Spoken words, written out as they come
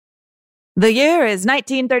The year is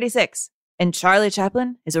 1936, and Charlie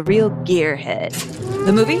Chaplin is a real gearhead.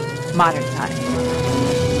 The movie, Modern Times.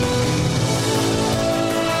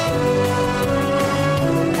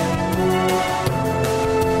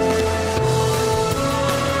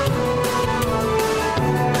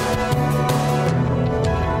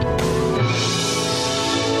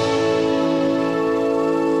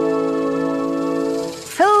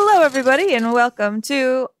 Hello, everybody, and welcome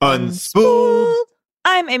to Unspooled.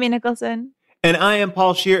 I'm Amy Nicholson. And I am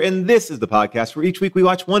Paul Scheer, and this is the podcast where each week we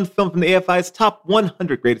watch one film from the AFI's top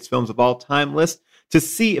 100 greatest films of all time list to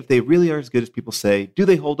see if they really are as good as people say, do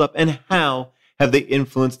they hold up, and how have they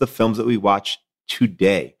influenced the films that we watch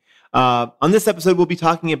today. On this episode, we'll be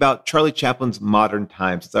talking about Charlie Chaplin's Modern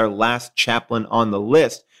Times. It's our last Chaplin on the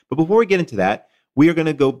list. But before we get into that, we are going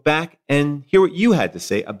to go back and hear what you had to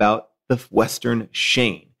say about the Western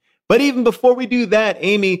Shane. But even before we do that,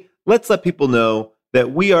 Amy, let's let people know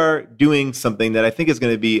that we are doing something that I think is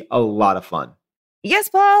going to be a lot of fun. Yes,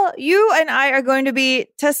 Paul, you and I are going to be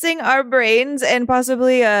testing our brains and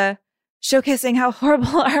possibly showcasing how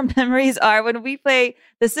horrible our memories are when we play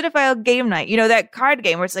the Cinephile Game Night. You know, that card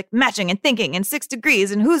game where it's like matching and thinking and 6 degrees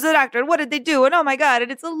and who's the doctor and what did they do? And oh my God,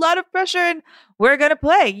 and it's a lot of pressure. And we're going to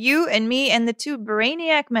play, you and me and the two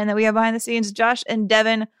brainiac men that we have behind the scenes, Josh and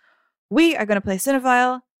Devin. We are going to play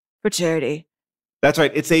Cinephile for charity. That's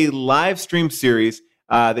right. It's a live stream series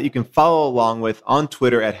that you can follow along with on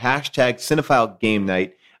Twitter at hashtag Cinephile Game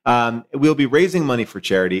Night. We'll be raising money for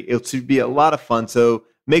charity. It should be a lot of fun. So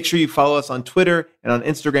make sure you follow us on Twitter and on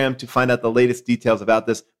Instagram to find out the latest details about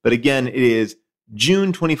this. But again, it is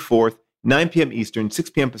June 24th, 9 p.m. Eastern,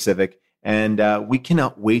 6 p.m. Pacific. And we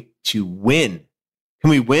cannot wait to win.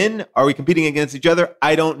 Can we win? Are we competing against each other?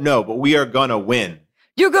 I don't know, but we are going to win.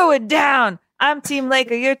 You're going down. I'm Team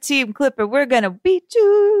Laker, you're Team Clipper. We're going to beat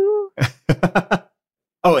you.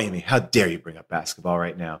 Oh, Amy, how dare you bring up basketball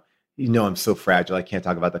right now? You know I'm so fragile. I can't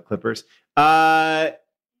talk about the Clippers.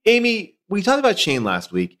 Amy, we talked about Shane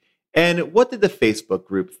last week. And what did the Facebook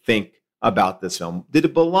group think about this film? Did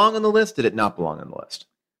it belong on the list? Did it not belong on the list?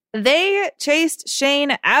 They chased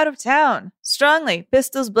Shane out of town. Strongly,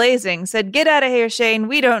 pistols blazing, said, "Get out of here, Shane.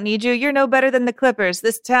 We don't need you. You're no better than the Clippers.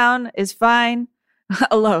 This town is fine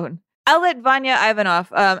alone." I'll let Vanya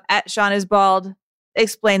Ivanov, at Sean is Bald,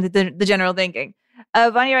 explain the general thinking.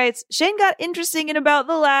 Vanya writes, "Shane got interesting in about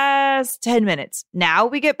the last 10 minutes. Now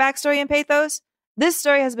we get backstory and pathos. This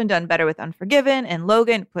story has been done better with Unforgiven and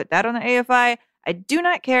Logan. Put that on the AFI. I do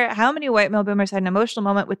not care how many white male boomers had an emotional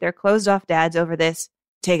moment with their closed-off dads over this.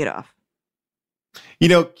 Take it off." You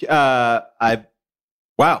know,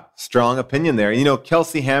 wow, strong opinion there. You know,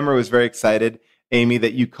 Kelsey Hammer was very excited, Amy,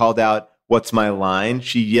 that you called out "What's my line?"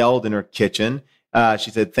 She yelled in her kitchen.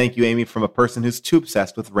 She said, "Thank you, Amy, from a person who's too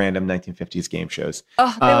obsessed with random 1950s game shows."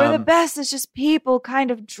 Oh, they were the best. It's just people kind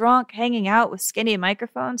of drunk, hanging out with skinny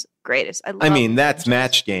microphones. Greatest. I mean, that's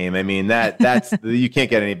Match Game. I mean, that's you can't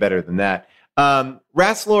get any better than that.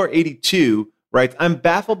 Rasslor82 writes, "I'm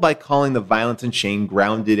baffled by calling the violence in Shane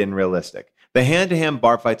grounded and realistic. The hand-to-hand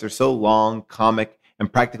bar fights are so long, comic,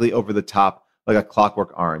 and practically over the top, like a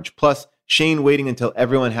Clockwork Orange. Plus, Shane waiting until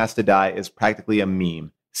everyone has to die is practically a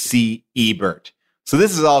meme. See Ebert." So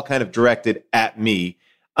this is all kind of directed at me.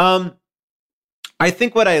 I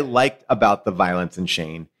think what I liked about the violence in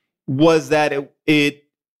Shane was that it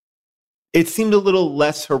seemed a little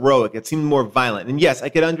less heroic. It seemed more violent. And yes, I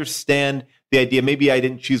could understand the idea. Maybe I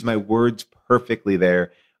didn't choose my words perfectly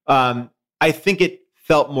there. I think it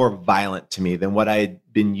felt more violent to me than what I had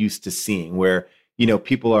been used to seeing, where, you know,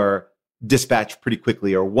 people are dispatched pretty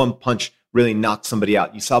quickly or one punch really knocked somebody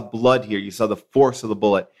out. You saw blood here. You saw the force of the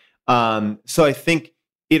bullet. So I think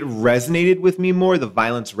it resonated with me more. The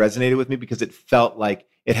violence resonated with me because it felt like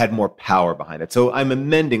it had more power behind it. So I'm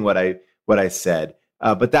amending what I said.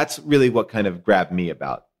 But that's really what kind of grabbed me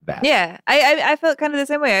about that. Yeah, I felt kind of the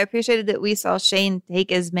same way. I appreciated that we saw Shane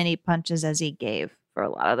take as many punches as he gave for a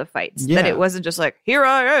lot of the fights. Yeah. That it wasn't just like, "Here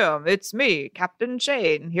I am, it's me, Captain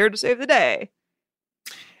Shane, here to save the day."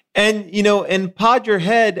 And, you know, and Pod Your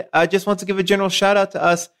Head just wants to give a general shout out to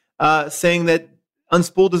us, saying that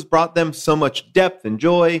Unspooled has brought them so much depth and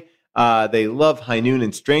joy. They love High Noon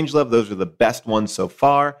and Strangelove. Those are the best ones so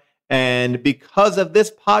far. And because of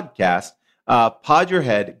this podcast, Pod Your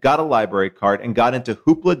Head got a library card and got into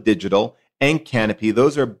Hoopla Digital and Canopy.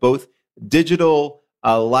 Those are both digital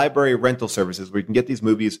library rental services where you can get these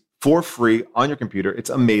movies for free on your computer. It's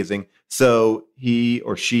amazing. So he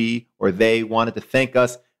or she or they wanted to thank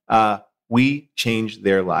us. We changed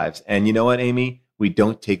their lives. And you know what, Amy? We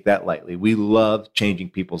don't take that lightly. We love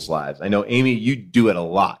changing people's lives. I know, Amy, you do it a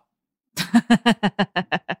lot.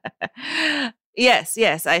 Yes,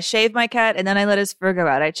 yes. I shave my cat and then I let his fur go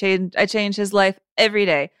out. I change his life every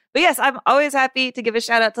day. But yes, I'm always happy to give a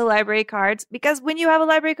shout out to library cards because when you have a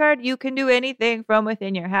library card, you can do anything from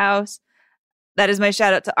within your house. That is my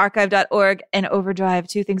shout out to archive.org and Overdrive,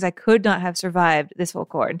 two things I could not have survived this whole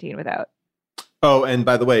quarantine without. Oh, and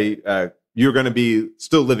by the way, you're going to be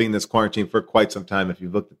still living this quarantine for quite some time if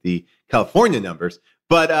you've looked at the California numbers.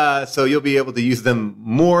 But so you'll be able to use them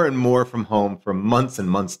more and more from home for months and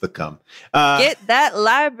months to come. Get that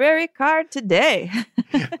library card today.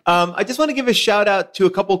 I just want to give a shout out to a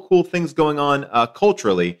couple cool things going on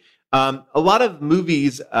culturally. A lot of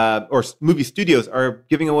movies or movie studios are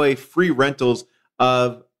giving away free rentals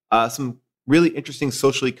of some really interesting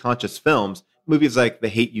socially conscious films. Movies like The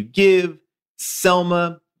Hate You Give,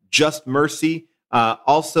 Selma, Just Mercy.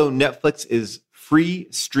 Also, Netflix is free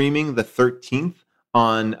streaming The 13th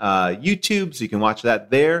on YouTube, so you can watch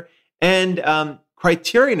that there. And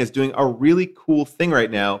Criterion is doing a really cool thing right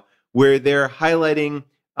now where they're highlighting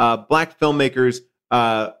Black filmmakers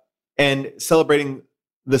and celebrating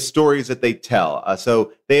the stories that they tell.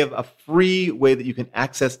 So they have a free way that you can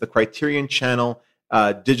access the Criterion Channel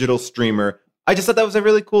digital streamer. I just thought that was a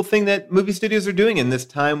really cool thing that movie studios are doing in this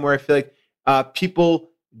time where I feel like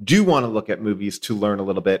people do want to look at movies to learn a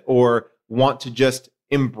little bit or want to just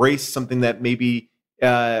embrace something that maybe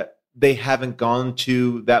they haven't gone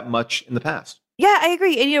to that much in the past. Yeah, I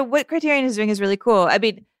agree. And what Criterion is doing is really cool. I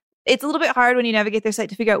mean, it's a little bit hard when you navigate their site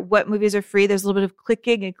to figure out what movies are free. There's a little bit of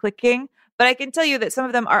clicking. But I can tell you that some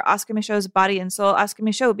of them are Oscar Michaud's Body and Soul. Oscar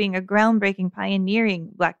Michaud being a groundbreaking, pioneering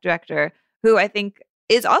Black director who I think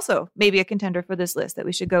is also maybe a contender for this list that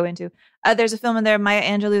we should go into. There's a film in there, Maya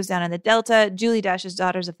Angelou's Down in the Delta, Julie Dash's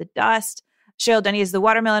Daughters of the Dust, Cheryl Denny is The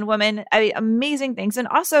Watermelon Woman. I mean, amazing things. And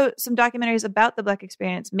also some documentaries about the Black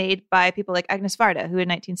experience made by people like Agnes Varda, who in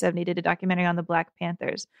 1970 did a documentary on the Black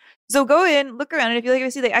Panthers. So go in, look around, and if you like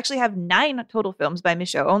to see, they actually have 9 total films by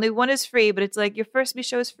Michaud. Only one is free, but it's like your first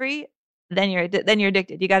Michaud is free, then you're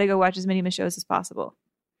addicted. You got to go watch as many Michauds as possible.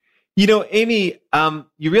 You know, Amy,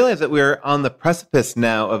 you realize that we're on the precipice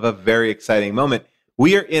now of a very exciting moment.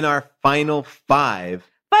 We are in our final 5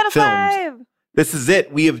 films. This is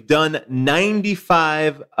it. We have done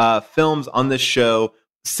 95 films on this show.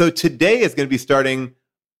 So today is going to be starting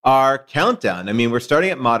our countdown. I mean, we're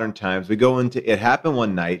starting at Modern Times. We go into It Happened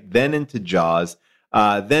One Night, then into Jaws,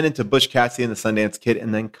 then into Butch Cassidy and the Sundance Kid,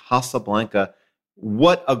 and then Casablanca.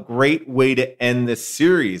 What a great way to end this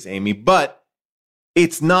series, Amy. But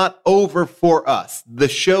it's not over for us. The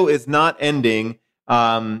show is not ending.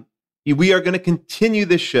 We are going to continue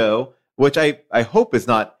the show, which I hope is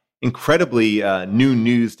not incredibly new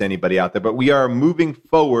news to anybody out there, but we are moving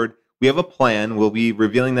forward. We have a plan. We'll be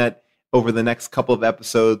revealing that over the next couple of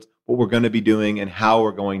episodes, what we're going to be doing and how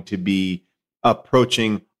we're going to be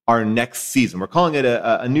approaching our next season. We're calling it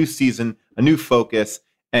a new season, a new focus,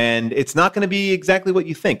 and it's not going to be exactly what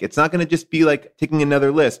you think. It's not going to just be like taking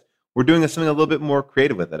another list. We're doing something a little bit more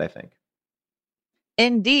creative with it, I think.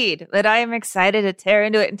 Indeed, that I am excited to tear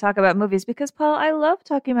into it and talk about movies because, Paul, I love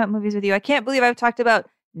talking about movies with you. I can't believe I've talked about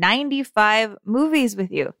 95 movies with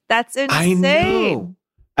you. That's insane. I know.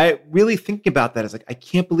 I really think about that. It's like, I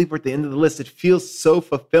can't believe we're at the end of the list. It feels so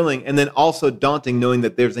fulfilling and then also daunting knowing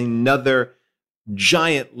that there's another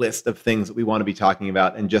giant list of things that we want to be talking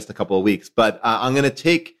about in just a couple of weeks. But I'm going to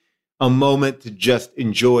take a moment to just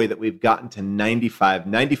enjoy that we've gotten to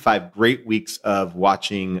 95 great weeks of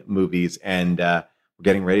watching movies, and we're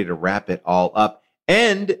getting ready to wrap it all up.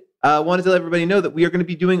 And wanted to let everybody know that we are going to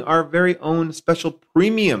be doing our very own special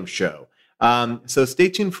premium show. So stay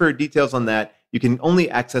tuned for details on that. You can only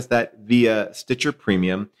access that via Stitcher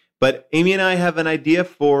Premium. But Amy and I have an idea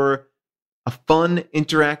for a fun,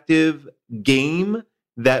 interactive game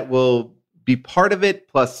that will be part of it,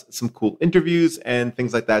 plus some cool interviews and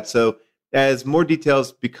things like that. So as more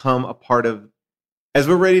details become a part of, as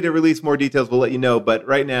we're ready to release more details, we'll let you know. But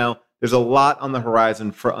right now, there's a lot on the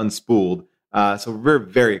horizon for Unspooled. So we're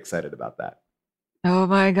very excited about that. Oh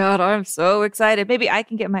my God, I'm so excited. Maybe I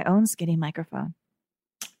can get my own skinny microphone.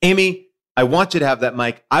 Amy, I want you to have that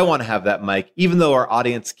mic. I want to have that mic. Even though our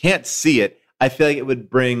audience can't see it, I feel like it would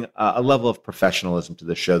bring a level of professionalism to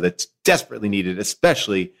the show that's desperately needed,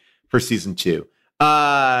 especially for season 2.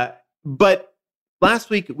 But last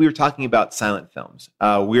week, we were talking about silent films.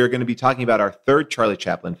 We are going to be talking about our 3rd Charlie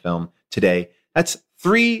Chaplin film today. That's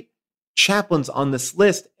 3 Chaplins on this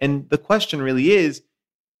list. And the question really is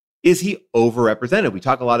he overrepresented? We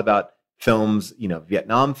talk a lot about films,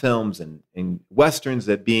 Vietnam films and Westerns,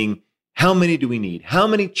 that being, how many do we need? How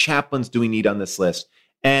many Chaplins do we need on this list?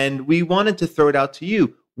 And we wanted to throw it out to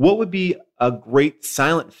you. What would be a great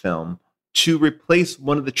silent film to replace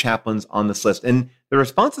one of the Chaplins on this list. And the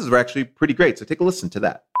responses were actually pretty great. So take a listen to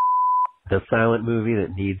that. The silent movie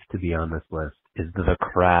that needs to be on this list is The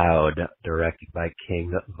Crowd, directed by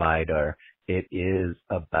King Vidar. It is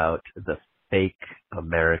about the fake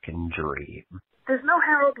American dream. There's no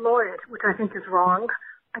Harold Lloyd, which I think is wrong.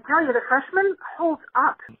 I tell you, The Freshman holds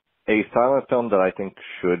up. A silent film that I think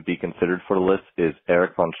should be considered for the list is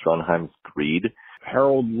Erich von Stroheim's Greed.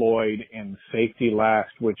 Harold Lloyd in Safety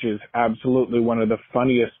Last, which is absolutely one of the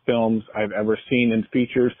funniest films I've ever seen and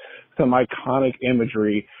features some iconic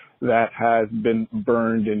imagery that has been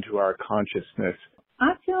burned into our consciousness.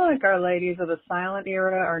 I feel like our ladies of the silent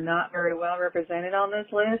era are not very well represented on this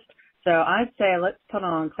list, so I'd say let's put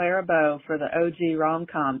on Clara Bow for the OG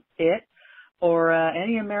rom-com It, or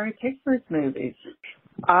any of Mary Pickford's movies.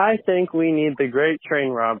 I think we need The Great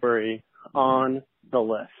Train Robbery on the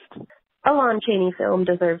list. A Lon Chaney film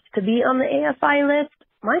deserves to be on the AFI list.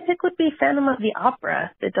 My pick would be Phantom of the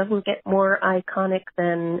Opera. It doesn't get more iconic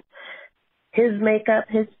than his makeup,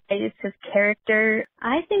 his face, his character.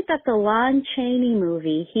 I think that the Lon Chaney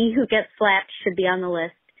movie, He Who Gets Slapped, should be on the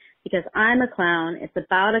list because I'm a clown. It's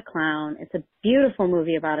about a clown. It's a beautiful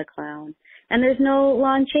movie about a clown. And there's no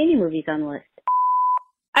Lon Chaney movies on the list.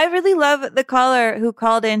 I really love the caller who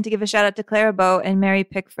called in to give a shout out to Clara Bow and Mary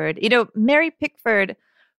Pickford. You know, Mary Pickford,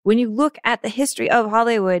 when you look at the history of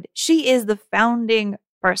Hollywood, she is the founding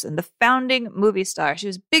person, the founding movie star. She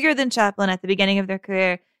was bigger than Chaplin at the beginning of their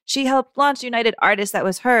career. She helped launch United Artists. That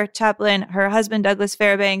was her, Chaplin, her husband, Douglas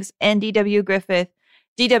Fairbanks, and D.W. Griffith.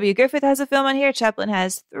 D.W. Griffith has a film on here. Chaplin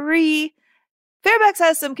has 3. Fairbanks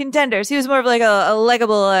has some contenders. He was more of like a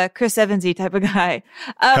likable Chris Evans-y type of guy.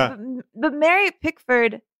 But Mary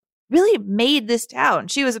Pickford really made this town.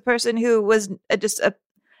 She was a person who was just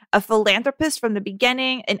a philanthropist from the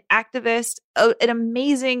beginning, an activist, an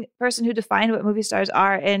amazing person who defined what movie stars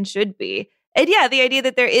are and should be. And yeah, the idea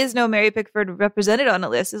that there is no Mary Pickford represented on a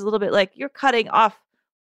list is a little bit like you're cutting off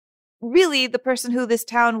really the person who this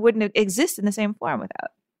town wouldn't exist in the same form without.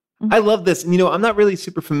 I love this. And, I'm not really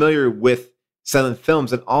super familiar with silent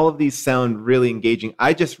films, and all of these sound really engaging.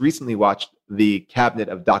 I just recently watched The Cabinet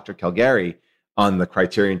of Dr. Caligari on the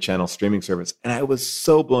Criterion Channel streaming service, and I was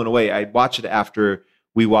so blown away. I watched it after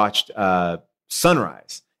we watched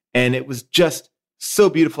Sunrise, and it was just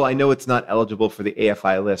so beautiful. I know it's not eligible for the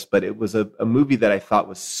AFI list, but it was a movie that I thought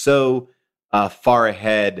was so far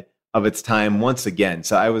ahead of its time once again.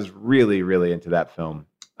 So I was really, really into that film.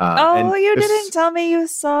 You didn't tell me you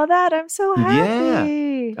saw that. I'm so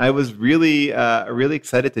happy. Yeah, I was really, really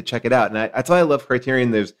excited to check it out. And that's why I love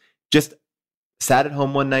Criterion. There's just sat at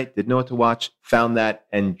home one night, didn't know what to watch, found that,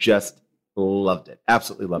 and just loved it.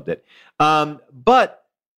 Absolutely loved it. But,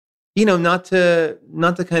 not to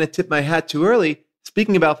kind of tip my hat too early,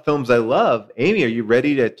 speaking about films I love, Amy, are you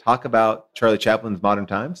ready to talk about Charlie Chaplin's Modern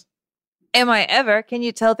Times? Am I ever? Can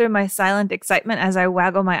you tell through my silent excitement as I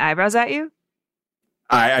waggle my eyebrows at you?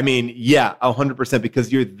 I mean, yeah, 100%,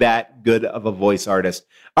 because you're that good of a voice artist.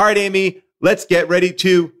 All right, Amy, let's get ready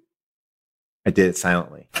to... I did it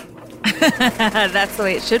silently. That's the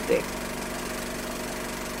way it should be.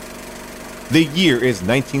 The year is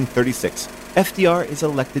 1936. FDR is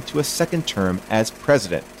elected to a second term as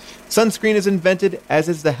president. Sunscreen is invented, as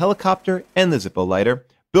is the helicopter and the Zippo lighter.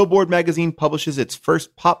 Billboard magazine publishes its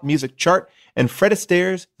first pop music chart, and Fred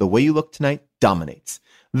Astaire's The Way You Look Tonight dominates.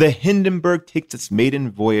 The Hindenburg takes its maiden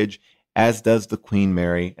voyage, as does the Queen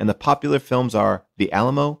Mary, and the popular films are The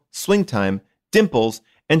Alamo, Swing Time, Dimples,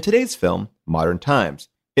 and today's film, Modern Times.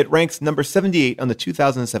 It ranks number 78 on the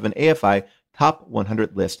 2007 AFI Top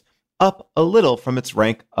 100 list, up a little from its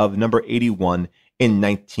rank of number 81 in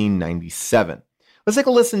 1997. Let's take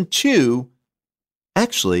a listen to,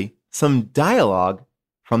 actually, some dialogue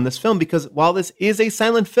from this film, because while this is a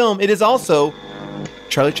silent film, it is also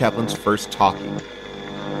Charlie Chaplin's first talkie.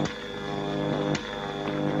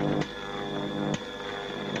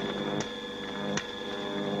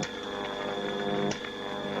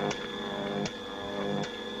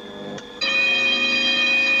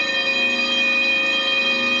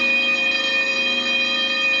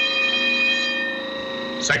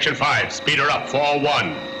 Section 5, speed her up,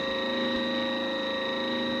 401.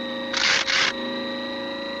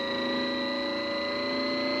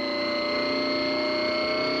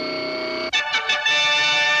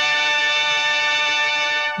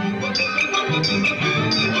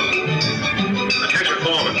 Attention,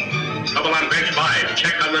 foreman. Trouble on bench 5.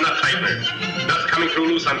 Check on the nut tightener. Nuts coming through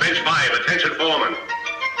loose on bench 5. Attention, foreman.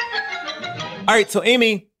 All right, so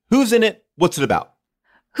Amy, who's in it? What's it about?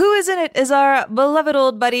 Who is in it is our beloved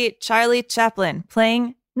old buddy, Charlie Chaplin,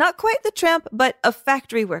 playing not quite the tramp, but a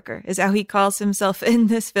factory worker is how he calls himself in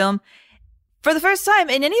this film. For the first time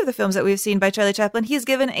in any of the films that we've seen by Charlie Chaplin, he's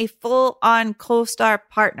given a full-on co-star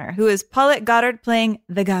partner, who is Paulette Goddard playing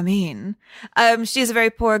the gamine. She's a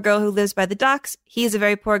very poor girl who lives by the docks. He's a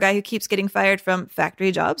very poor guy who keeps getting fired from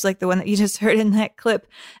factory jobs, like the one that you just heard in that clip.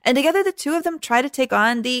 And together, the two of them try to take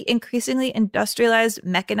on the increasingly industrialized,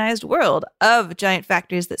 mechanized world of giant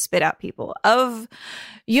factories that spit out people, of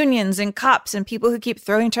unions and cops and people who keep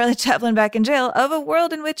throwing Charlie Chaplin back in jail, of a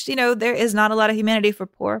world in which, there is not a lot of humanity for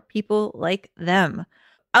poor people like them.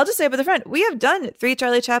 I'll just say up at the front, we have done 3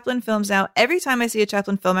 Charlie Chaplin films now. Every time I see a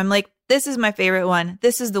Chaplin film, I'm like, this is my favorite one.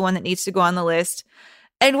 This is the one that needs to go on the list.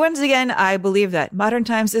 And once again, I believe that. Modern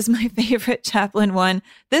Times is my favorite Chaplin one.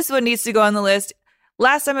 This one needs to go on the list.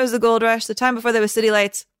 Last time it was The Gold Rush. The time before there was City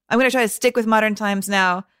Lights. I'm going to try to stick with Modern Times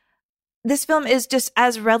now. This film is just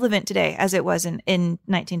as relevant today as it was in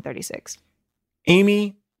 1936.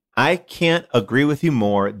 Amy, I can't agree with you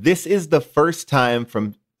more. This is the first time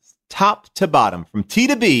from top to bottom, from T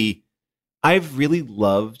to B, I've really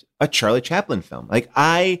loved a Charlie Chaplin film. Like,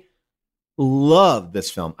 I loved this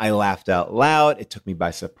film. I laughed out loud. It took me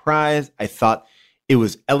by surprise. I thought it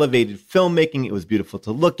was elevated filmmaking. It was beautiful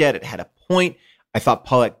to look at. It had a point. I thought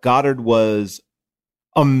Paulette Goddard was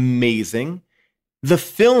amazing. The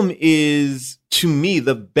film is, to me,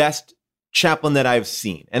 the best Chaplin that I've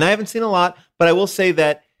seen. And I haven't seen a lot, but I will say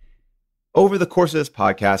that over the course of this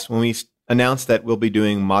podcast, when we announced that we'll be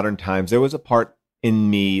doing Modern Times, there was a part in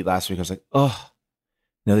me last week. I was like, oh,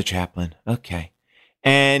 another Chaplin. Okay.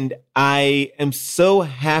 And I am so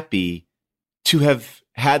happy to have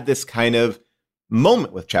had this kind of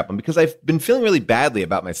moment with Chaplin, because I've been feeling really badly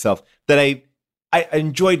about myself that I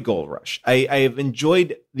enjoyed Gold Rush. I have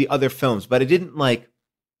enjoyed the other films, but I didn't I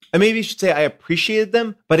maybe should say I appreciated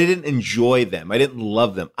them, but I didn't enjoy them. I didn't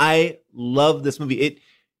love them. I love this movie.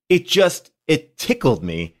 It tickled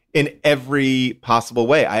me in every possible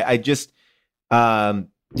way. I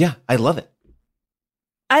love it.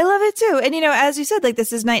 I love it too. And, as you said,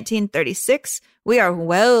 this is 1936. We are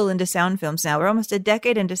well into sound films now. We're almost a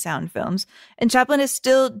decade into sound films. And Chaplin is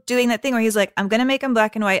still doing that thing where he's like, I'm going to make them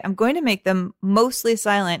black and white. I'm going to make them mostly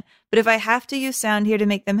silent. But if I have to use sound here to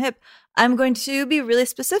make them hip, I'm going to be really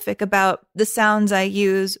specific about the sounds I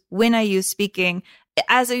use when I use speaking,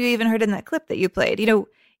 as you even heard in that clip that you played.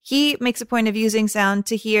 He makes a point of using sound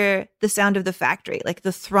to hear the sound of the factory, like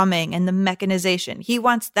the thrumming and the mechanization. He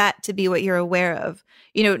wants that to be what you're aware of.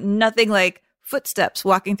 Nothing like footsteps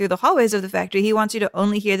walking through the hallways of the factory. He wants you to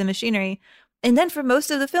only hear the machinery. And then for most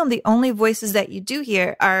of the film, the only voices that you do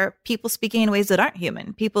hear are people speaking in ways that aren't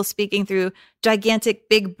human. People speaking through gigantic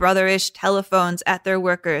Big Brother-ish telephones at their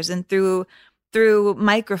workers and through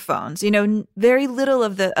microphones. Very little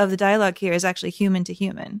of the dialogue here is actually human to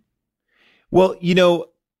human. Well,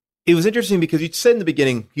 it was interesting because you said in the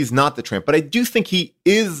beginning he's not the tramp, but I do think he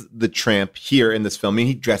is the tramp here in this film. I mean,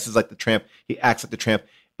 he dresses like the tramp, he acts like the tramp.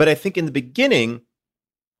 But I think in the beginning,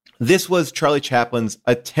 this was Charlie Chaplin's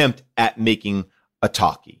attempt at making a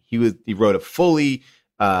talkie. He wrote a fully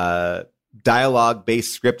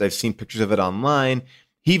dialogue-based script. I've seen pictures of it online.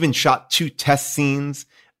 He even shot 2 test scenes.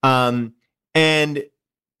 And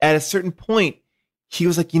at a certain point, he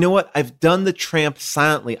was like, you know what? I've done the tramp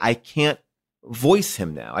silently. I can't voice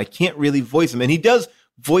him now. I can't really voice him. And he does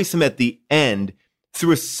voice him at the end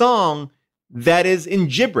through a song that is in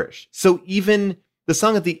gibberish. So even the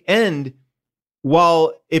song at the end,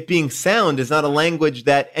 while it being sound, is not a language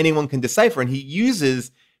that anyone can decipher. And he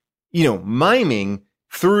uses, miming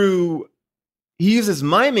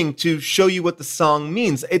to show you what the song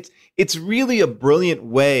means. It's really a brilliant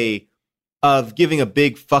way of giving a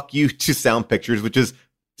big fuck you to sound pictures, which is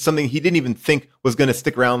something he didn't even think was going to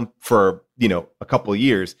stick around for, a couple of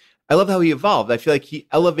years. I love how he evolved. I feel like he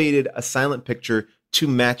elevated a silent picture to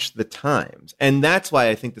match the times. And that's why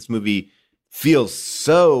I think this movie feels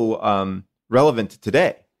so relevant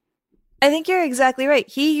today. I think you're exactly right.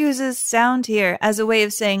 He uses sound here as a way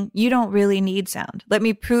of saying, you don't really need sound. Let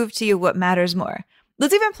me prove to you what matters more.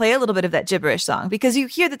 Let's even play a little bit of that gibberish song, because you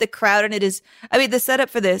hear that the crowd, and the setup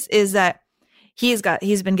for this is that he's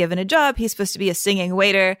been given a job. He's supposed to be a singing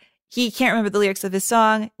waiter. He can't remember the lyrics of his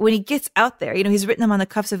song. When he gets out there, he's written them on the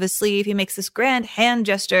cuffs of his sleeve. He makes this grand hand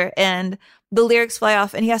gesture and the lyrics fly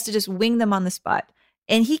off and he has to just wing them on the spot.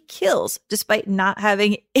 And he kills despite not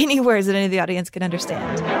having any words that any of the audience can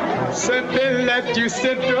understand.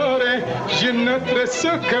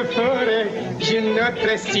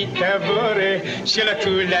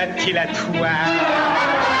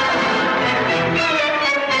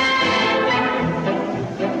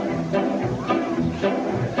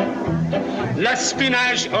 La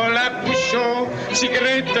spinach o la bouchon,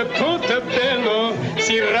 cigarette portobello,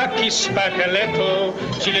 sirocchi spaghetto,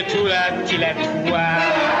 giletula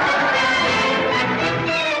tilatua.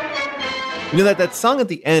 You know, that song at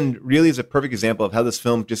the end really is a perfect example of how this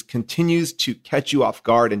film just continues to catch you off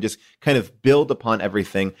guard and just kind of build upon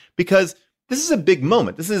everything, because this is a big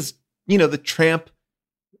moment. This is, you know, the Tramp's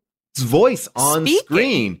voice on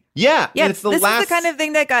screen. Yeah. Yeah, and it's this is the kind of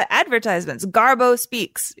thing that got advertisements. Garbo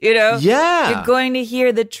speaks, you know? Yeah. You're going to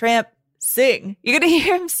hear the Tramp sing. You're going to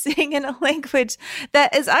hear him sing in a language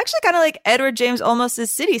that is actually kind of like Edward James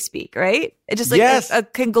Olmos's City Speak, right? It's just like a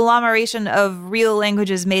conglomeration of real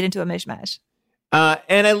languages made into a mishmash.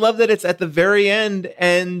 And I love that it's at the very end,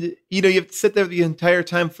 and, you know, you have to sit there the entire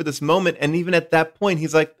time for this moment. And even at that point,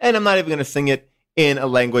 he's like, and I'm not even going to sing it in a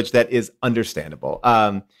language that is understandable.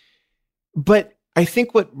 But I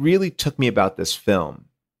think what really took me about this film,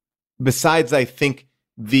 besides, I think,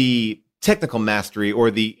 the technical mastery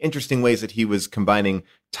or the interesting ways that he was combining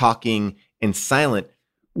talking and silent,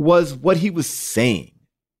 was what he was saying.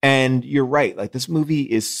 And you're right. Like, this movie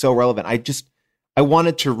is so relevant. I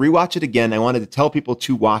wanted to rewatch it again. I wanted to tell people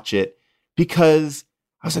to watch it because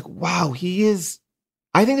I was like, wow, I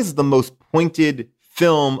think this is the most pointed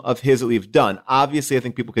film of his that we've done. Obviously, I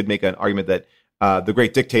think people could make an argument that The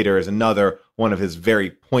Great Dictator is another one of his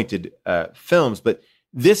very pointed films. But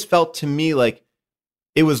this felt to me like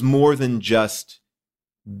it was more than just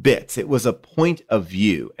bits. It was a point of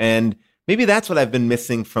view. And maybe that's what I've been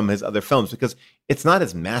missing from his other films, because it's not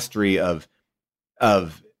his mastery of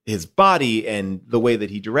his body and the way that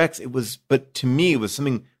he directs. But to me, it was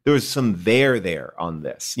something, there was some there on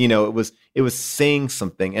this. You know, it was saying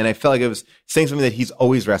something. And I felt like it was saying something that he's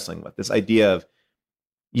always wrestling with, this idea of,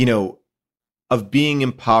 you know, of being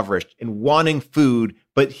impoverished and wanting food.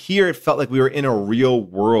 But here it felt like we were in a real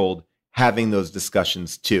world having those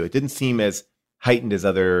discussions too. It didn't seem as heightened as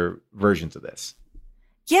other versions of this.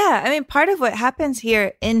 Yeah, I mean, part of what happens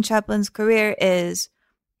here in Chaplin's career is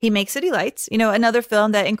he makes City Lights, you know, another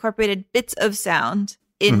film that incorporated bits of sound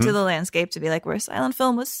into the landscape to be like, we're a silent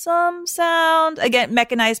film with some sound. Again,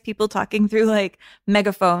 mechanized people talking through like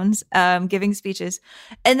megaphones, giving speeches.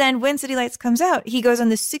 And then when City Lights comes out, he goes on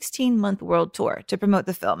this 16-month world tour to promote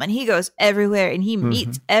the film. And he goes everywhere and he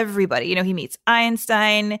meets everybody. You know, he meets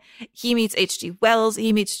Einstein, he meets H.G. Wells,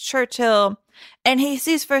 he meets Churchill. And he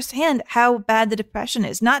sees firsthand how bad the Depression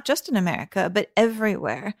is, not just in America, but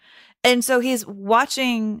everywhere. And so he's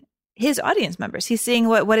watching his audience members. He's seeing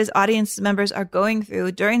what his audience members are going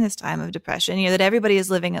through during this time of depression, you know, that everybody is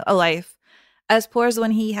living a life as poor as the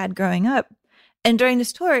one he had growing up. And during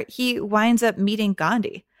this tour, he winds up meeting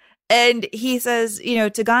Gandhi. And he says, you know,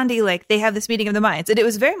 to Gandhi, like, they have this meeting of the minds. And it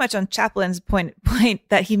was very much on Chaplin's point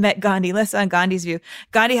that he met Gandhi, less on Gandhi's view.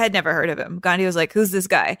 Gandhi had never heard of him. Gandhi was like, who's this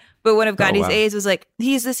guy? But one of Gandhi's aides was like,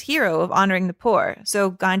 he's this hero of honoring the poor.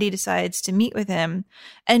 So Gandhi decides to meet with him.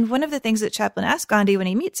 And one of the things that Chaplin asked Gandhi when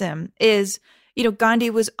he meets him is, you know, Gandhi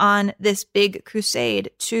was on this big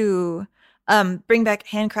crusade to bring back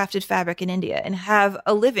handcrafted fabric in India and have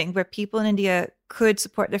a living where people in India could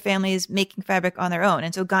support their families making fabric on their own.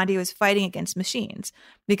 And so Gandhi was fighting against machines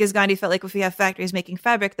because Gandhi felt like if we have factories making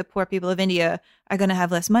fabric, the poor people of India are going to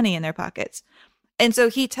have less money in their pockets. And so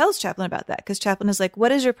he tells Chaplin about that because Chaplin is like,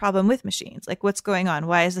 what is your problem with machines? Like, what's going on?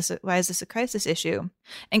 Why is this a crisis issue?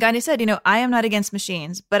 And Gandhi said, you know, I am not against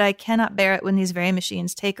machines, but I cannot bear it when these very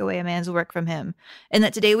machines take away a man's work from him. And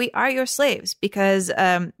that today we are your slaves because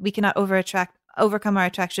we cannot overcome our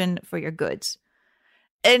attraction for your goods.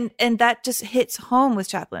 And that just hits home with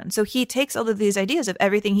Chaplin. So he takes all of these ideas of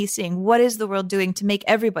everything he's seeing. What is the world doing to make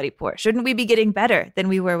everybody poor? Shouldn't we be getting better than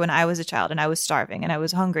we were when I was a child and I was starving and I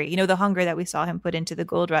was hungry? You know, the hunger that we saw him put into the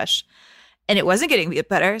gold rush, and it wasn't getting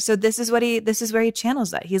better. So this is where he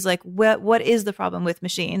channels that. He's like, what is the problem with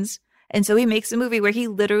machines? And so he makes a movie where he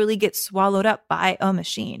literally gets swallowed up by a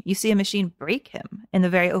machine. You see a machine break him in the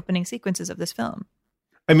very opening sequences of this film.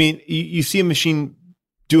 I mean, you see a machine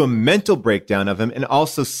do a mental breakdown of him and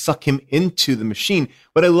also suck him into the machine.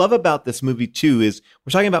 What I love about this movie, too, is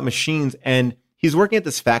we're talking about machines, and he's working at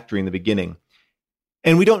this factory in the beginning,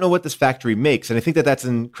 and we don't know what this factory makes. And I think that that's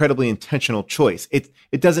an incredibly intentional choice. It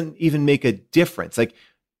doesn't even make a difference. Like,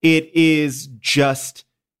 it is just,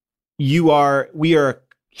 he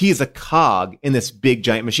is a cog in this big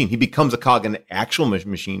giant machine. He becomes a cog in the actual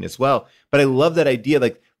machine as well. But I love that idea,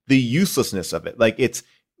 like the uselessness of it. Like,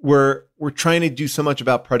 we're trying to do so much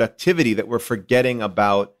about productivity that we're forgetting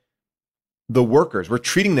about the workers. We're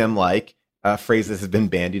treating them like a phrase that has been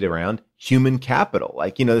bandied around, human capital.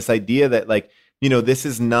 Like, you know, this idea that, like, you know,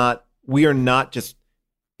 we are not just,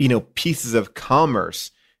 you know, pieces of commerce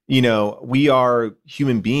we are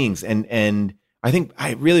human beings. And I think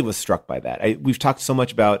I really was struck by that. We've talked so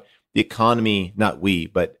much about the economy, not we,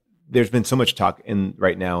 but there's been so much talk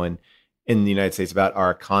right now in the United States about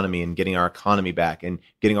our economy and getting our economy back and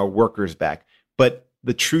getting our workers back. But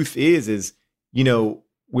the truth is,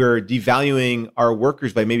 we're devaluing our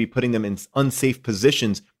workers by maybe putting them in unsafe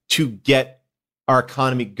positions to get our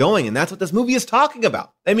economy going. And that's what this movie is talking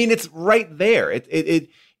about. I mean, it's right there. It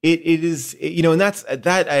is, and that's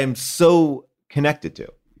that I am so connected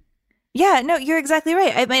to. Yeah, no, you're exactly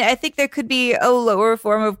right. I mean, I think there could be a lower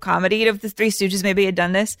form of comedy. If the Three Stooges maybe had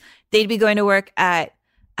done this, they'd be going to work at,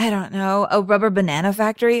 I don't know, a rubber banana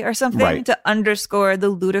factory or something to underscore the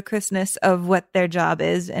ludicrousness of what their job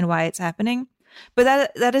is and why it's happening.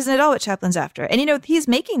 But that isn't at all what Chaplin's after. And, he's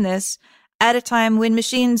making this at a time when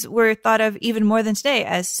machines were thought of even more than today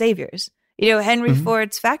as saviors. Henry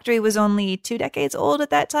Ford's factory was only 2 decades old at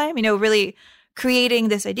that time, really creating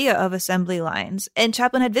this idea of assembly lines. And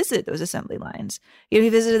Chaplin had visited those assembly lines. He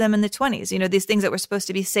visited them in the 1920s, these things that were supposed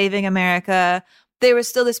to be saving America. There was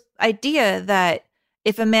still this idea that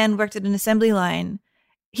if a man worked at an assembly line,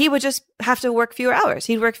 he would just have to work fewer hours.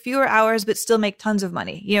 He'd work fewer hours, but still make tons of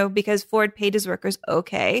money, because Ford paid his workers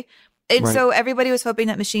okay. And so everybody was hoping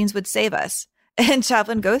that machines would save us. And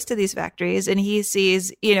Chaplin goes to these factories and he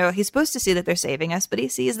sees, he's supposed to see that they're saving us, but he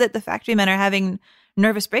sees that the factory men are having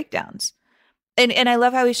nervous breakdowns. And I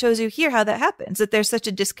love how he shows you here how that happens, that there's such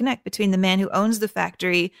a disconnect between the man who owns the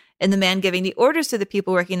factory and the man giving the orders to the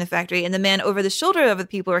people working the factory and the man over the shoulder of the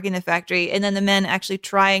people working the factory and then the men actually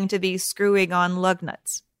trying to be screwing on lug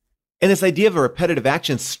nuts. And this idea of a repetitive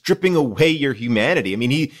action stripping away your humanity. I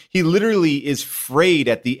mean, he literally is frayed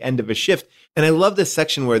at the end of a shift. And I love this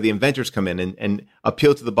section where the inventors come in and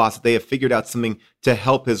appeal to the boss that they have figured out something to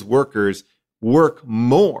help his workers work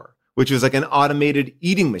more, which is like an automated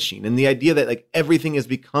eating machine. And the idea that like everything is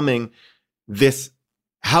becoming this,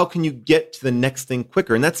 how can you get to the next thing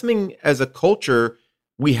quicker? And that's something as a culture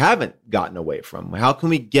we haven't gotten away from. How can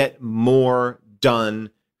we get more done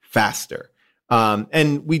faster?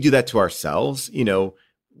 And we do that to ourselves,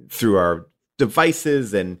 through our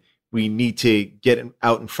devices, and we need to get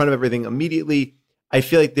out in front of everything immediately. I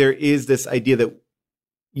feel like there is this idea that,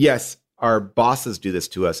 yes, our bosses do this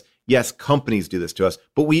to us. Yes, companies do this to us,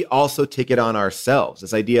 but we also take it on ourselves.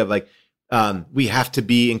 This idea of like, we have to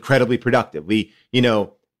be incredibly productive. The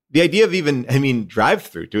idea of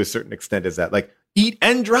drive-through to a certain extent is that like, eat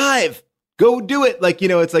and drive, go do it. Like,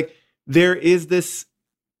 it's like, there is this,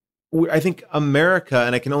 I think America,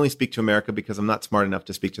 and I can only speak to America because I'm not smart enough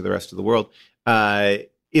to speak to the rest of the world,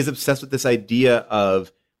 is obsessed with this idea of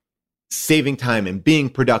saving time and being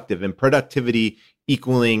productive and productivity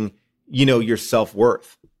equaling, your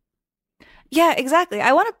self-worth. Yeah, exactly.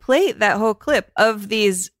 I want to play that whole clip of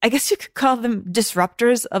these, I guess you could call them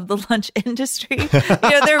disruptors of the lunch industry.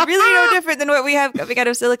 They're really no different than what we have coming out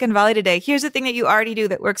of Silicon Valley today. Here's the thing that you already do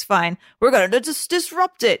that works fine. We're going to just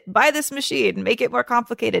disrupt it. Buy this machine, make it more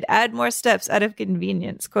complicated, add more steps out of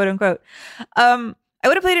convenience, quote unquote. I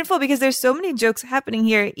would have played it in full because there's so many jokes happening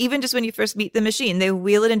here. Even just when you first meet the machine, they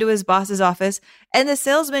wheel it into his boss's office and the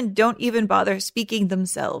salesmen don't even bother speaking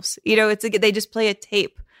themselves. They just play a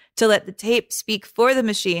tape to let the tape speak for the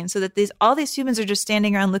machine so that all these humans are just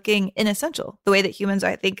standing around looking inessential, the way that humans,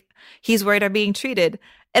 I think he's worried, are being treated.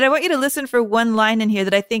 And I want you to listen for one line in here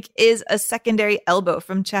that I think is a secondary elbow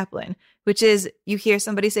from Chaplin, which is you hear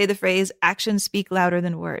somebody say the phrase, actions speak louder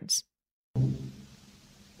than words.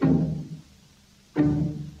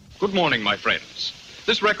 Good morning, my friends.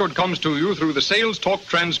 This record comes to you through the Sales Talk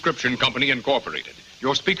Transcription Company, Incorporated.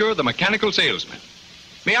 Your speaker, the mechanical salesman.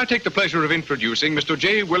 May I take the pleasure of introducing Mr.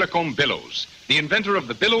 J. Willicombe Billows, the inventor of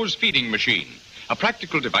the Billows Feeding Machine, a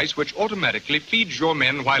practical device which automatically feeds your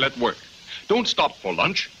men while at work. Don't stop for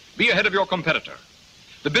lunch. Be ahead of your competitor.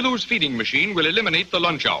 The Billows Feeding Machine will eliminate the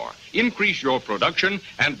lunch hour, increase your production,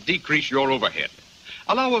 and decrease your overhead.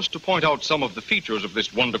 Allow us to point out some of the features of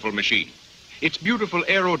this wonderful machine. Its beautiful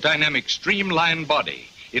aerodynamic streamlined body,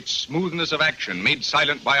 its smoothness of action made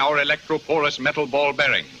silent by our electroporous metal ball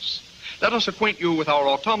bearings. Let us acquaint you with our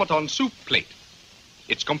automaton soup plate.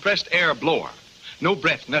 Its compressed air blower. No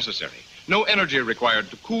breath necessary. No energy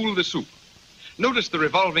required to cool the soup. Notice the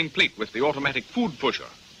revolving plate with the automatic food pusher.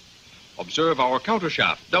 Observe our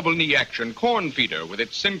countershaft double knee action corn feeder with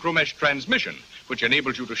its synchromesh transmission, which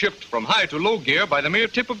enables you to shift from high to low gear by the mere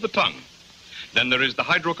tip of the tongue. Then there is the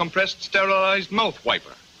hydro-compressed sterilized mouth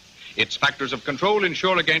wiper. Its factors of control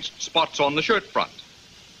ensure against spots on the shirt front.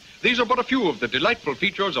 These are but a few of the delightful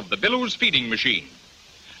features of the Billows Feeding Machine.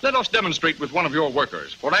 Let us demonstrate with one of your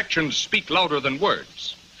workers, for actions speak louder than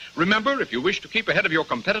words. Remember, if you wish to keep ahead of your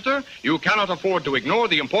competitor, you cannot afford to ignore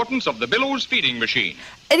the importance of the Billows feeding machine.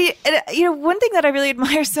 And one thing that I really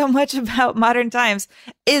admire so much about Modern Times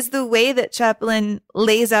is the way that Chaplin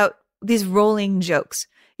lays out these rolling jokes.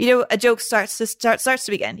 A joke starts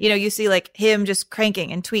to begin. You see like him just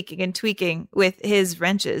cranking and tweaking with his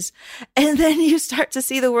wrenches. And then you start to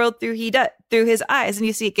see the world through his eyes, and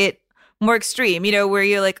you see it get more extreme, where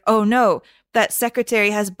you're like, oh no, that secretary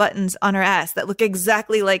has buttons on her ass that look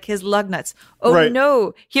exactly like his lug nuts. Oh right.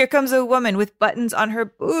 No, here comes a woman with buttons on her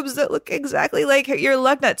boobs that look exactly like your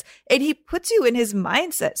lug nuts. And he puts you in his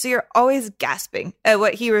mindset. So you're always gasping at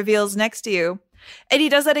what he reveals next to you. And he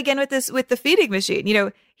does that again with the feeding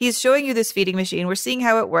machine. He's showing you this feeding machine. We're seeing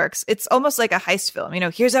how it works. It's almost like a heist film.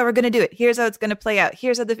 Here's how we're going to do it. Here's how it's going to play out.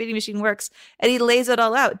 Here's how the feeding machine works. And he lays it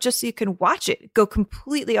all out just so you can watch it go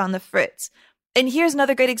completely on the fritz. And here's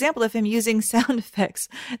another great example of him using sound effects.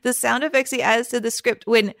 The sound effects he adds to the script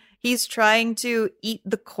when he's trying to eat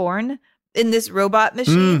the corn in this robot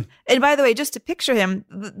machine. And by the way, just to picture him,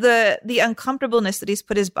 the uncomfortableness that he's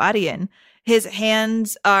put his body in. His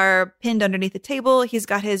hands are pinned underneath the table. He's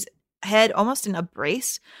got his head almost in a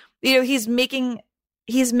brace. He's making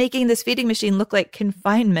this feeding machine look like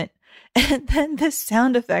confinement. And then this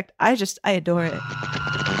sound effect, I adore it.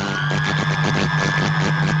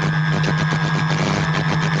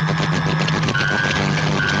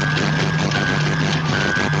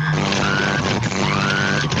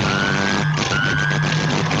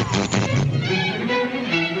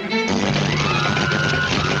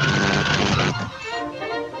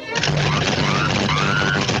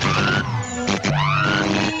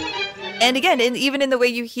 And again, even in the way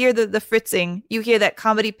you hear the fritzing, you hear that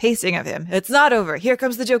comedy pacing of him. It's not over. Here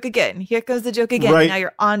comes the joke again. Here comes the joke again. Right. Now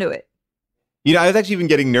you're onto it. I was actually even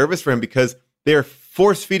getting nervous for him because they're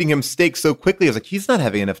force feeding him steak so quickly. I was like, he's not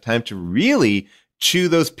having enough time to really chew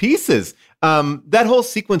those pieces. That whole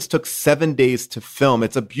sequence took 7 days to film.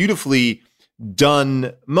 It's a beautifully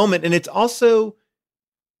done moment. And it's also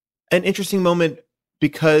an interesting moment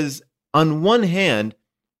because on one hand,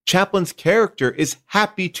 Chaplin's character is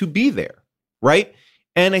happy to be there, right?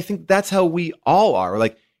 And I think that's how we all are.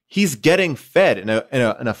 Like, he's getting fed in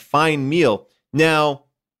a fine meal. Now,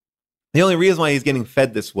 the only reason why he's getting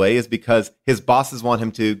fed this way is because his bosses want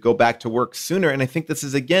him to go back to work sooner. And I think this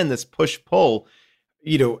is, again, this push-pull.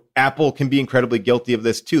 Apple can be incredibly guilty of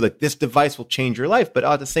this too. Like, this device will change your life. But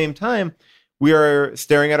at the same time, we are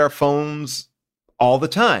staring at our phones all the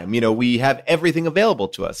time. We have everything available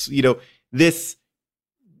to us. We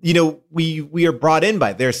are brought in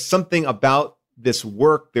by, there's something about this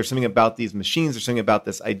work. There's something about these machines. There's something about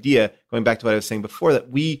this idea, going back to what I was saying before, that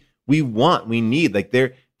we want, we need. Like,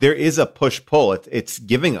 there is a push-pull. It's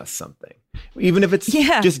giving us something. Even if it's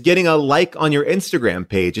just getting a like on your Instagram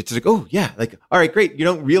page, it's like, oh yeah, like, all right, great. You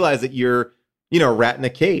don't realize that you're, a rat in a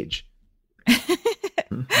cage.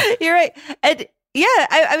 You're right. And yeah,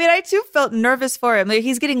 I too felt nervous for him. Like,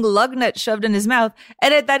 he's getting lug nuts shoved in his mouth.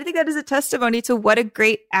 And I think that is a testimony to what a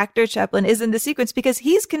great actor Chaplin is in the sequence, because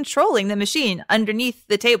he's controlling the machine underneath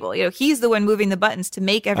the table. He's the one moving the buttons to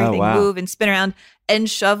make everything move and spin around and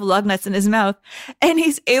shove lug nuts in his mouth. And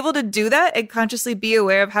he's able to do that and consciously be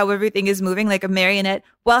aware of how everything is moving like a marionette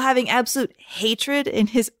while having absolute hatred in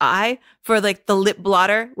his eye for like the lip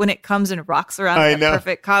blotter when it comes and rocks around that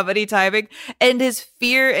perfect comedy timing, and his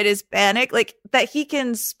fear and his panic, like that he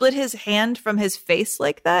can split his hand from his face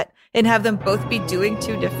like that and have them both be doing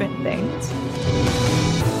two different things.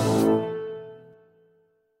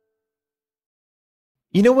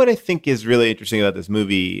 What I think is really interesting about this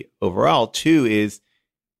movie overall, too, is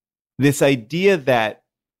this idea that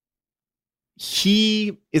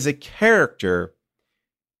he is a character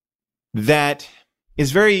that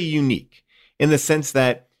is very unique in the sense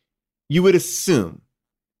that you would assume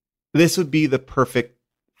this would be the perfect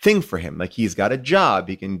thing for him. Like, he's got a job,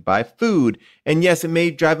 he can buy food, and yes, it may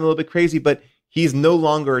drive him a little bit crazy, but he's no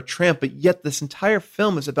longer a tramp. But yet this entire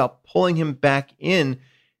film is about pulling him back in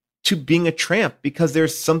to being a tramp, because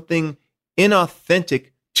there's something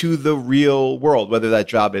inauthentic to the real world, whether that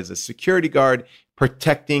job is a security guard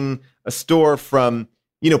protecting a store from,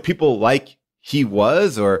 people like he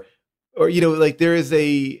was, or like there's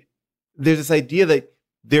this idea that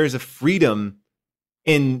there's a freedom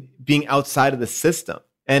in being outside of the system.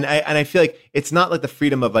 And I feel like it's not like the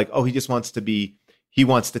freedom of like, oh, he wants to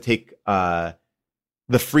take the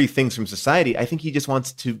free things from society. I think he just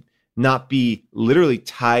wants to not be literally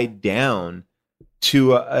tied down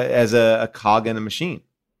to as a cog in a machine.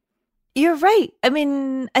 You're right. I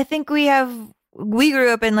mean, I think we grew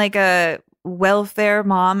up in like a welfare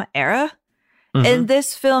mom era. Mm-hmm. And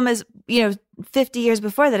this film is, 50 years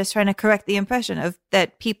before that is trying to correct the impression of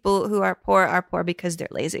that people who are poor because they're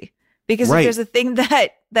lazy. Because if there's a thing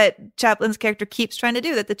that Chaplin's character keeps trying to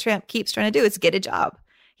do, that the tramp keeps trying to do, it's get a job.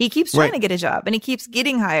 He keeps trying to get a job, and he keeps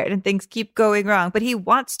getting hired, and things keep going wrong. But he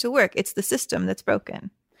wants to work. It's the system that's broken.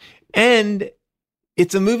 And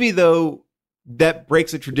it's a movie, though, that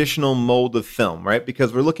breaks a traditional mold of film, right?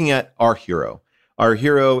 Because we're looking at our hero. Our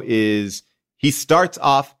hero he starts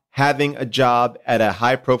off having a job at a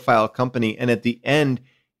high-profile company, and at the end,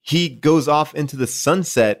 he goes off into the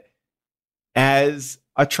sunset as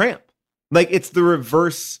a tramp. Like, it's the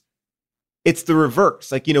reverse. It's the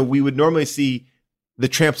reverse. Like, we would normally see the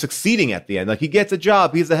tramp succeeding at the end. Like, he gets a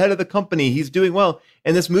job. He's the head of the company. He's doing well.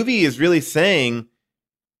 And this movie is really saying,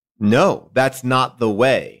 no, that's not the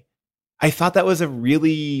way. I thought that was a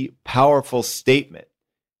really powerful statement,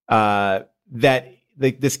 that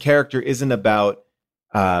this character isn't about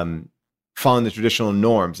following the traditional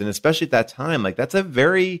norms. And especially at that time, like, that's a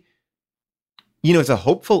very, it's a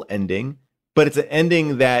hopeful ending, but it's an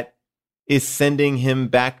ending that is sending him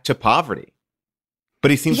back to poverty.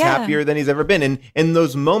 But he seems happier than he's ever been. And in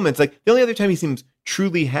those moments, like, the only other time he seems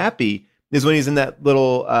truly happy is when he's in that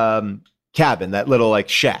little cabin, that little like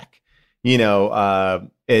shack,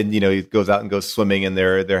 and he goes out and goes swimming, and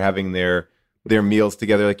they're having their meals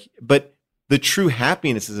together. Like, but the true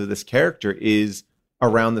happiness of this character is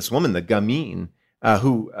around this woman, the gamine,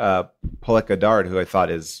 who Paulette Goddard, who I thought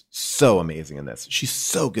is so amazing in this. She's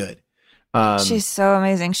so good. She's so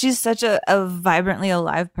amazing. She's such a vibrantly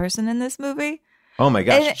alive person in this movie. Oh my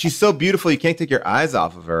gosh, she's so beautiful. You can't take your eyes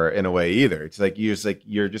off of her in a way either. It's like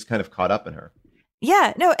you're just kind of caught up in her.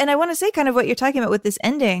 Yeah, no, and I want to say kind of what you're talking about with this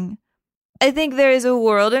ending. I think there is a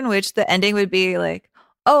world in which the ending would be like,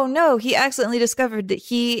 oh no, he accidentally discovered that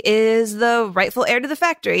he is the rightful heir to the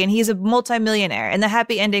factory and he's a multimillionaire. And the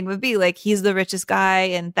happy ending would be like, he's the richest guy,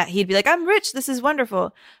 and that he'd be like, I'm rich, this is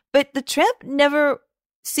wonderful. But the tramp never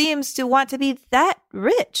seems to want to be that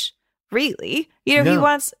rich, really. He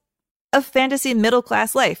wants a fantasy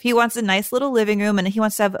middle-class life. He wants a nice little living room, and he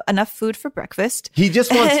wants to have enough food for breakfast. He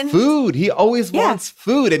just wants food. He always wants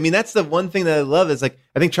food. I mean, that's the one thing that I love is, like,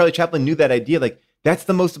 I think Charlie Chaplin knew that idea. Like, that's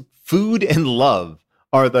the most, food and love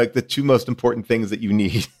are like the two most important things that you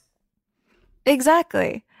need.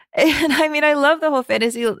 Exactly. And I mean, I love the whole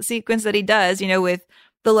fantasy sequence that he does, with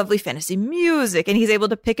the lovely fantasy music, and he's able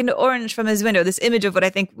to pick an orange from his window, this image of what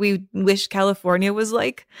I think we wish California was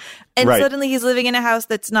like. And suddenly he's living in a house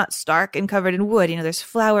that's not stark and covered in wood. There's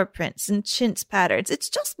flower prints and chintz patterns. It's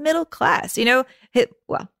just middle class, I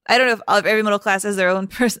don't know if every middle class has their own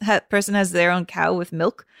person has their own cow with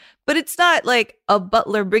milk, but it's not like a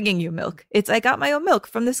butler bringing you milk. It's, I got my own milk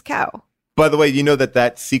from this cow. By the way,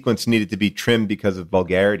 that sequence needed to be trimmed because of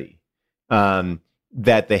vulgarity.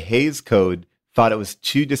 That the Hays Code thought it was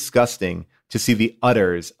too disgusting to see the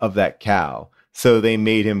udders of that cow. So they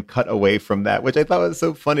made him cut away from that, which I thought was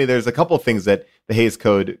so funny. There's a couple of things that the Hays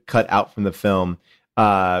Code cut out from the film.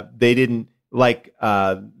 They didn't like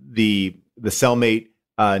the cellmate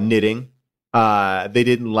knitting. They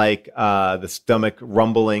didn't like the stomach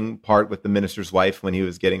rumbling part with the minister's wife when he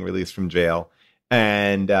was getting released from jail.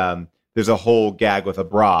 And there's a whole gag with a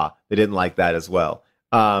bra. They didn't like that as well.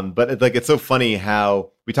 But it's so funny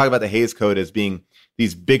how we talk about the Hays Code as being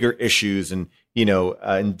these bigger issues and,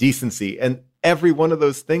 indecency. And every one of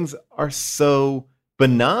those things are so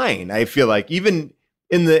benign. I feel like even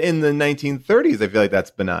in the 1930s, I feel like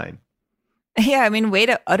that's benign. Yeah. I mean, way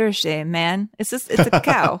to utter shame, man. It's a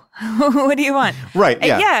cow. What do you want? Right.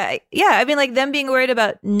 Yeah. Yeah. I mean, like, them being worried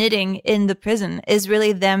about knitting in the prison is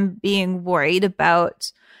really them being worried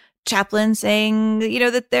about Chaplin saying,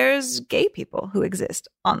 that there's gay people who exist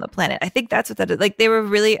on the planet. I think that's what that is. Like, they were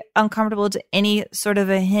really uncomfortable to any sort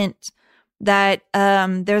of a hint that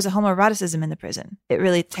there's a homoeroticism in the prison. It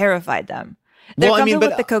really terrified them. They're comfortable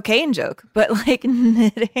with the cocaine joke, but like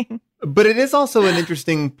knitting. But it is also an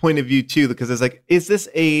interesting point of view too, because it's like,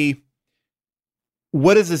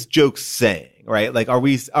 what is this joke saying, right? Like, are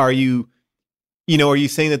you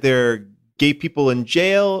saying that there are gay people in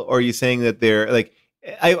jail, or are you saying that they're like,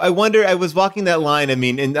 I wonder, I was walking that line. I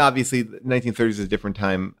mean, and obviously the 1930s is a different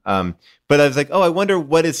time. But I was like, I wonder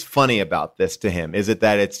what is funny about this to him. Is it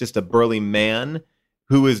that it's just a burly man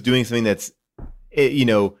who is doing something that's,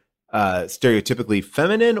 stereotypically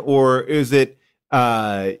feminine, or is it,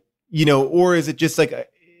 or is it just like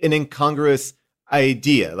an incongruous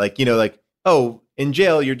idea? Like, oh, in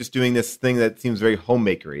jail, you're just doing this thing that seems very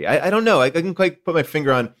homemakery. I don't know. I couldn't quite put my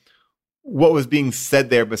finger on what was being said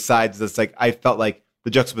there besides this. Like, I felt like the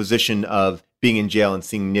juxtaposition of being in jail and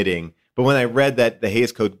seeing knitting. But when I read that the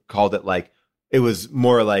Hays Code called it, like, it was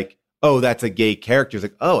more like, oh, that's a gay character. It's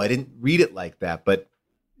like, oh, I didn't read it like that. But,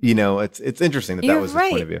 you know, it's interesting that You're that was his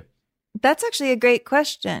right. point of view. That's actually a great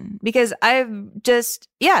question because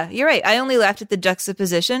you're right. I only laughed at the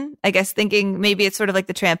juxtaposition, I guess, thinking maybe it's sort of like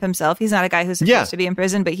the tramp himself. He's not a guy who's supposed to be in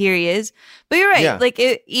prison, but here he is. But you're right. Yeah. Like,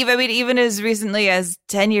 even as recently as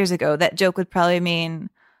 10 years ago, that joke would probably mean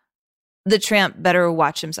the tramp better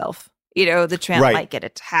watch himself. You know, the tramp might get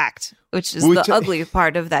attacked, which is the ugly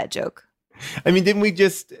part of that joke. I mean, didn't we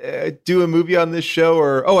just do a movie on this show?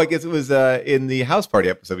 Or, I guess it was in the House Party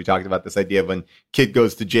episode. We talked about this idea of when kid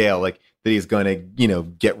goes to jail, like that he's going to, you know,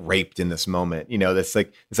 get raped in this moment. You know, this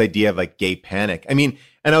idea of like gay panic. I mean,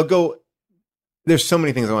 and there's so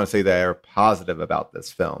many things I want to say that are positive about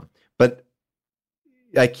this film, but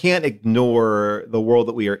I can't ignore the world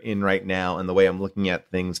that we are in right now and the way I'm looking at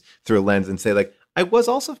things through a lens and say, like, I was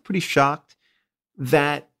also pretty shocked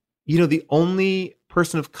that, you know, the only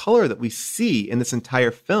person of color that we see in this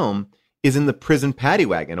entire film is in the prison paddy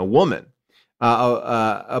wagon, a woman,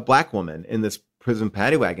 a black woman in this prison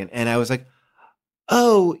paddy wagon. And I was like,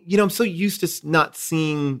 oh, you know, I'm so used to not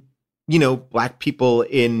seeing, you know, black people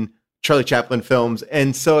in Charlie Chaplin films.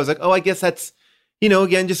 And so I was like, oh, I guess that's, you know,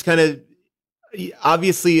 again, just kind of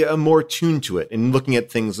obviously more tuned to it and looking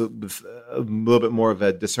at things with a little bit more of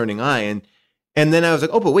a discerning eye. And then I was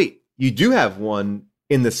like, oh, but wait, you do have one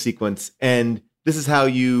in this sequence, and this is how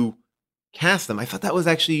you cast them. I thought that was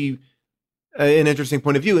actually an interesting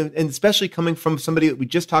point of view, and especially coming from somebody that we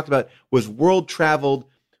just talked about, was world traveled,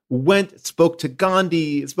 spoke to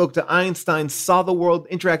Gandhi, spoke to Einstein, saw the world,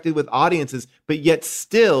 interacted with audiences, but yet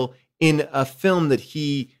still in a film that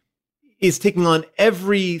he is taking on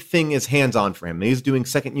everything is hands-on for him. He's doing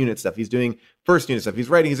second unit stuff. He's doing first unit stuff. He's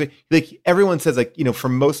writing. He's like everyone says, like, you know, for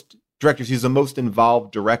most directors, he's the most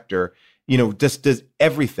involved director, you know, just does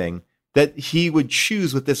everything, that he would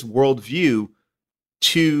choose with this worldview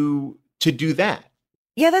to do that.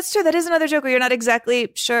 Yeah, that's true. That is another joke where you're not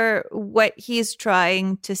exactly sure what he's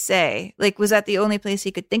trying to say. Like, was that the only place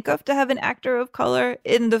he could think of to have an actor of color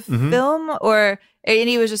in the film? And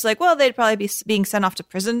he was just like, well, they'd probably be being sent off to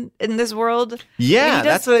prison in this world. Yeah,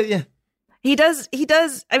 He does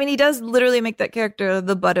literally make that character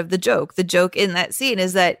the butt of the joke. The joke in that scene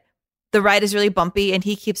is that the ride is really bumpy and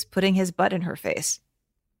he keeps putting his butt in her face.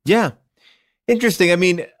 Yeah. Interesting. I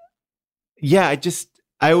mean, yeah,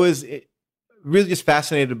 I was really just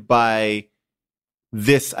fascinated by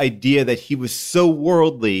this idea that he was so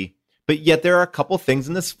worldly, but yet there are a couple things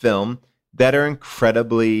in this film that are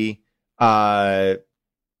incredibly unworldly.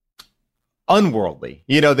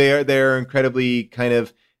 You know, they're incredibly kind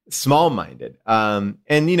of small-minded. And,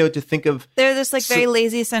 you know, to think of... They're just like very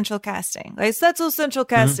lazy central casting. Like, so central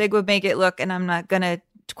casting would make it look, and I'm not going to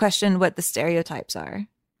question what the stereotypes are.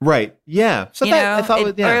 Right. Yeah. So I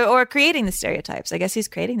thought, or creating the stereotypes. I guess he's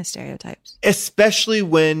creating the stereotypes. Especially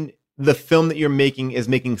when the film that you're making is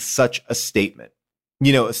making such a statement,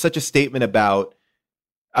 you know, such a statement about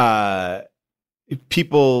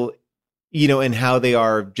people, you know, and how they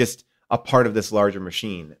are just a part of this larger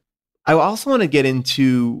machine. I also want to get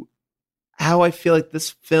into how I feel like this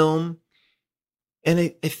film, and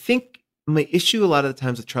I think my issue a lot of the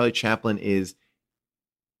times with Charlie Chaplin is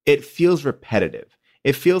it feels repetitive.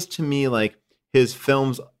 It feels to me like his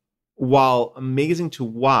films, while amazing to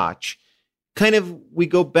watch, kind of we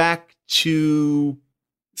go back to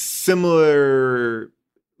similar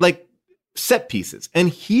like set pieces. And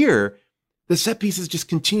here, the set pieces just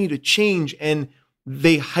continue to change and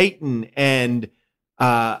they heighten. And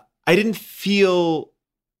I didn't feel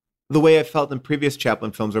the way I felt in previous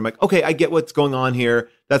Chaplin films where I'm like, okay, I get what's going on here.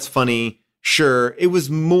 That's funny. Sure. It was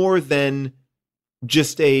more than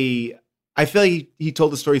just I feel like he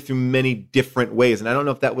told the story through many different ways. And I don't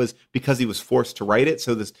know if that was because he was forced to write it.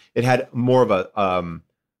 So it had more of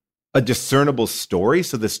a discernible story.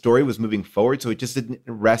 So the story was moving forward. So it just didn't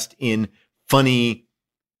rest in funny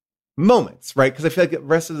moments, right? Because I feel like the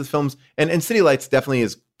rest of the films, and City Lights definitely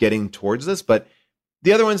is getting towards this, but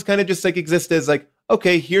the other ones kind of just like exist as like,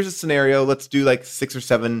 okay, here's a scenario. Let's do like 6 or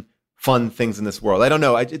 7 fun things in this world. I don't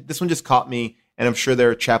know. This one just caught me. And I'm sure there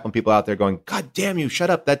are Chaplin people out there going, God damn you, shut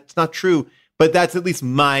up. That's not true. But that's at least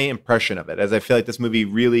my impression of it, as I feel like this movie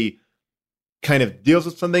really kind of deals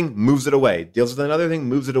with something, moves it away, deals with another thing,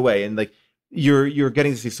 moves it away. And like you're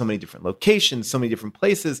getting to see so many different locations, so many different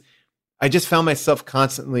places. I just found myself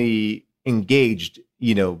constantly engaged,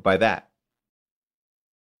 you know, by that.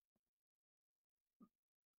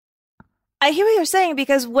 I hear what you're saying,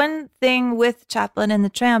 because one thing with Chaplin and the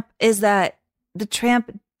Tramp is that the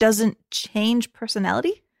Tramp doesn't change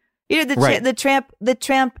personality. You know, the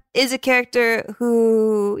tramp is a character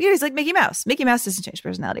who, you know, he's like Mickey Mouse. Mickey Mouse doesn't change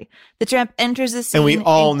personality. The tramp enters the scene. And we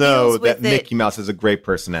all know that Mickey Mickey Mouse has a great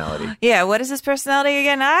personality. Yeah. What is his personality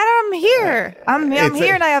again? I'm here. I'm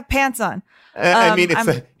here and I have pants on. I mean,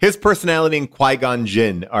 his personality and Qui-Gon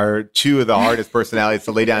Jinn are two of the hardest personalities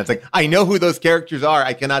to lay down. It's like, I know who those characters are.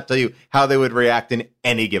 I cannot tell you how they would react in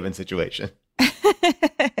any given situation.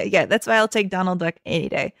 Yeah, that's why I'll take Donald Duck any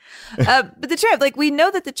day. But the tramp, like, we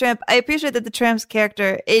know that the tramp, I appreciate that the tramp's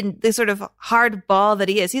character, in the sort of hard ball that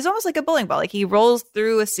he is, he's almost like a bowling ball. Like, he rolls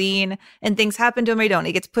through a scene and things happen to him or he don't.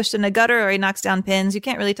 He gets pushed in a gutter or he knocks down pins. You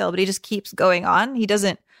can't really tell, but he just keeps going on. He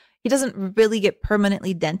doesn't really get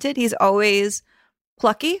permanently dented. He's always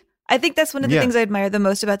plucky. I think that's one of the things I admire the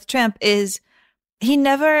most about the tramp is he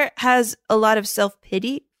never has a lot of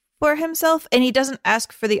self-pity for himself, and he doesn't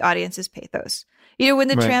ask for the audience's pathos. You know, when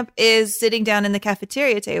the tramp is sitting down in the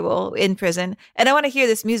cafeteria table in prison, and I want to hear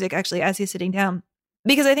this music actually as he's sitting down,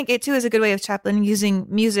 because I think it too is a good way of Chaplin using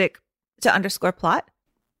music to underscore plot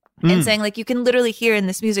and saying, like, you can literally hear in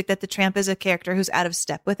this music that the tramp is a character who's out of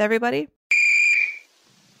step with everybody.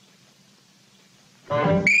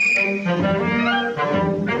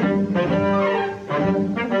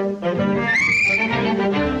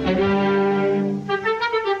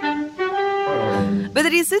 But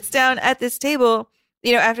then he sits down at this table,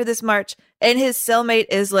 you know, after this march, and his cellmate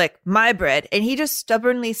is like, my bread. And he just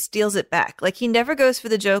stubbornly steals it back. Like, he never goes for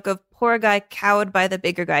the joke of poor guy cowed by the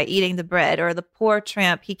bigger guy eating the bread, or the poor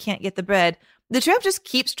tramp, he can't get the bread. The tramp just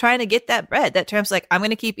keeps trying to get that bread. That tramp's like, I'm going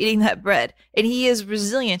to keep eating that bread. And he is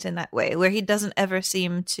resilient in that way, where he doesn't ever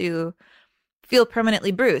seem to feel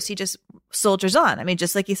permanently bruised. He just soldiers on. I mean,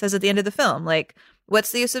 just like he says at the end of the film, like,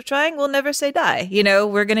 what's the use of trying? We'll never say die. You know,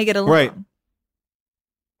 we're going to get along. Right.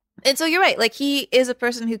 And so you're right. Like, he is a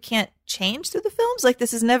person who can't change through the films. Like,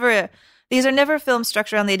 these are never films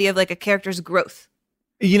structured on the idea of like a character's growth.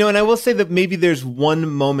 You know, and I will say that maybe there's one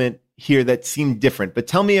moment here that seemed different, but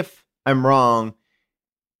tell me if I'm wrong.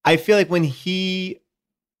 I feel like when he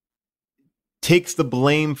takes the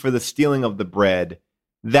blame for the stealing of the bread,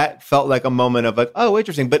 that felt like a moment of like, oh,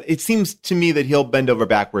 interesting. But it seems to me that he'll bend over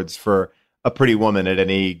backwards for a pretty woman at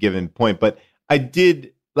any given point. But I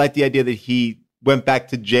did like the idea that he went back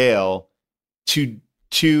to jail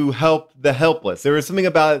to help the helpless. There was something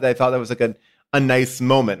about it that I thought that was like a nice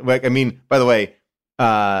moment. Like, I mean, by the way,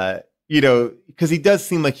 you know, because he does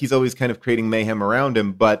seem like he's always kind of creating mayhem around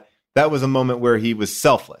him, but that was a moment where he was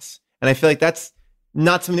selfless. And I feel like that's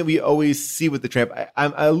not something that we always see with the tramp.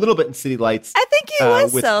 I'm a little bit in City Lights. I think he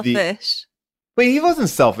was selfish. Wait, he wasn't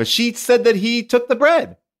selfish. She said that he took the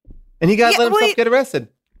bread and he let himself get arrested.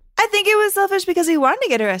 I think it was selfish because he wanted to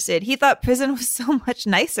get arrested. He thought prison was so much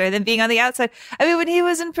nicer than being on the outside. I mean, when he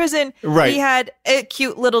was in prison, he had a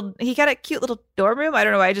cute little dorm room. I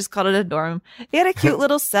don't know why I just called it a dorm. He had a cute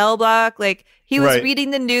little cell block. Like, he was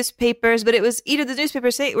reading the newspapers, but it was either the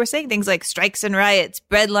newspapers were saying things like strikes and riots,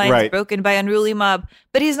 bread lines broken by unruly mob.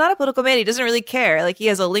 But he's not a political man. He doesn't really care. Like, he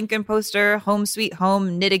has a Lincoln poster, home sweet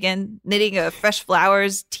home, knitting a fresh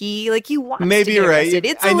flowers tea. Like, he wants to get arrested.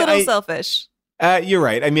 It's a little selfish. You're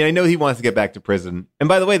right. I mean, I know he wants to get back to prison. And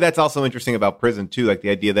by the way, that's also interesting about prison, too. Like, the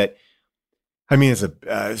idea that, I mean,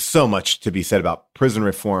 there's so much to be said about prison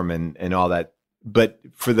reform and all that. But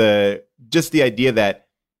for the idea that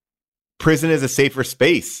prison is a safer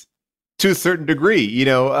space to a certain degree, you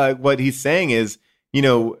know, what he's saying is, you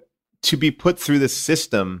know, to be put through the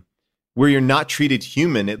system where you're not treated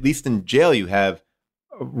human, at least in jail, you have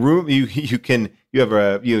a room, you have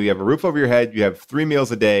a roof over your head, you have 3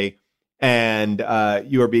 meals a day, and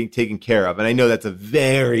you are being taken care of. And I know that's a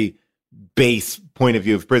very base point of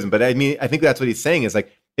view of prison, but I mean, I think that's what he's saying is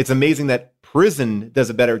like, it's amazing that prison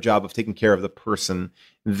does a better job of taking care of the person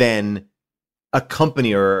than a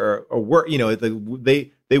company or work. You know,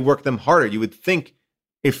 they work them harder. You would think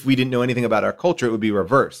if we didn't know anything about our culture, it would be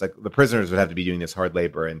reversed. Like, the prisoners would have to be doing this hard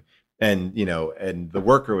labor and you know, and the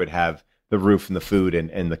worker would have the roof and the food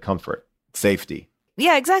and the comfort, safety.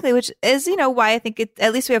 Yeah, exactly. Which is, you know, why I think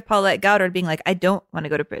at least we have Paulette Goddard being like, I don't want to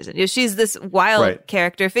go to prison. You know, she's this wild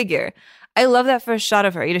character figure. I love that first shot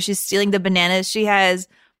of her. You know, she's stealing the bananas. She has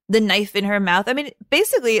the knife in her mouth. I mean,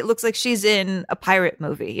 basically, it looks like she's in a pirate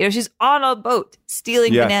movie. You know, she's on a boat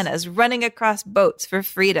stealing bananas, running across boats for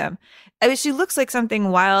freedom. I mean, she looks like something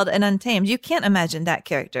wild and untamed. You can't imagine that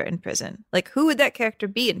character in prison. Like, who would that character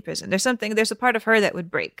be in prison? There's a part of her that would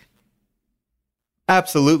break.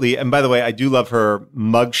 Absolutely. And by the way, I do love her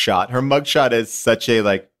mugshot. Her mugshot is such a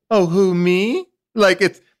like, oh, who, me? Like,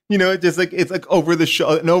 it's, you know, it's like an over the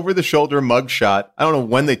shoulder mugshot. I don't know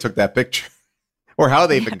when they took that picture or how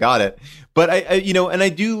they even got it. But I you know, and I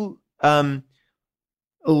do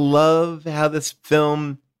love how this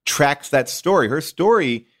film tracks that story. Her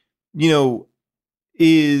story,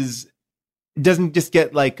 doesn't just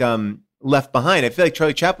get like left behind. I feel like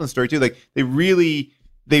Charlie Chaplin's story too. Like they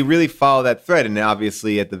really follow that thread. And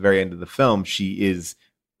obviously at the very end of the film, she is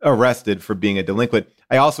arrested for being a delinquent.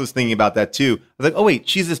 I also was thinking about that too. I was like, oh wait,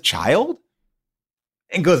 she's his child?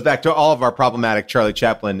 And goes back to all of our problematic Charlie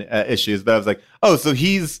Chaplin issues. But I was like, oh, so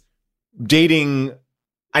he's dating,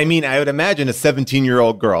 I would imagine a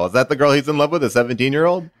 17-year-old girl. Is that the girl he's in love with, a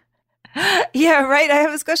 17-year-old? Yeah, right. I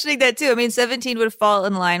was questioning that too. 17 would fall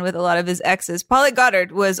in line with a lot of his exes. Paulette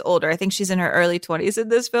Goddard was older. I think she's in her early 20s in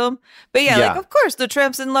this film. But yeah, like, of course, the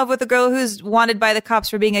tramp's in love with a girl who's wanted by the cops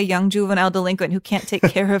for being a young juvenile delinquent who can't take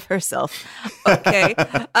care of herself. Okay.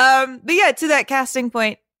 But yeah, to that casting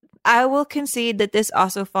point, I will concede that this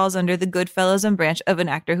also falls under the Goodfellas branch of an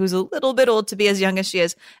actor who's a little bit old to be as young as she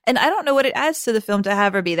is. And I don't know what it adds to the film to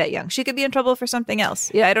have her be that young. She could be in trouble for something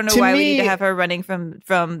else. Yeah, I don't know why we need to have her running from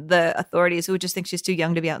the authorities who would just think she's too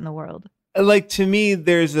young to be out in the world. Like, to me,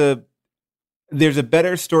 there's a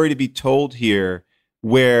better story to be told here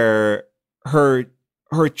where her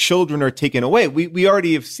children are taken away. We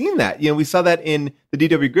already have seen that. We saw that in the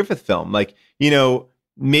D.W. Griffith film. Like,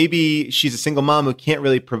 maybe she's a single mom who can't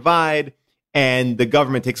really provide and the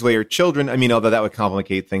government takes away her children. Although that would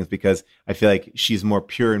complicate things because I feel like she's more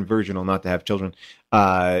pure and virginal not to have children,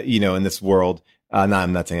 in this world. No,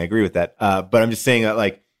 I'm not saying I agree with that. But I'm just saying that,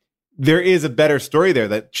 like, there is a better story there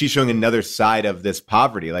that she's showing another side of this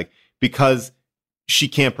poverty. Like, because she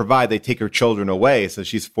can't provide, they take her children away. So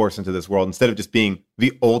she's forced into this world instead of just being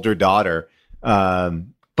the older daughter.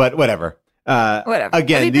 But whatever. Whatever.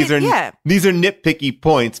 Again, these are nitpicky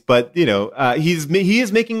points, but he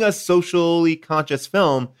is making a socially conscious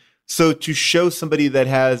film. So to show somebody that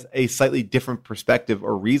has a slightly different perspective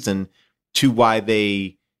or reason to why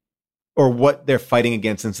what they're fighting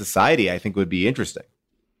against in society, I think would be interesting.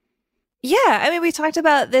 Yeah, we talked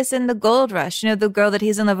about this in The Gold Rush. The girl that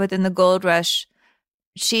he's in love with in The Gold Rush,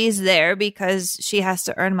 she's there because she has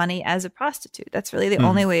to earn money as a prostitute. That's really the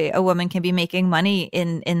only way a woman can be making money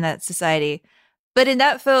in that society. But in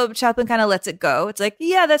that film, Chaplin kind of lets it go. It's like,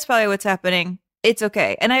 yeah, that's probably what's happening. It's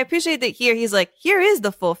okay. And I appreciate that here he's like, here is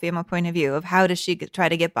the full female point of view of how does she try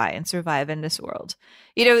to get by and survive in this world.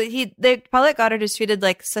 Paulette Goddard is treated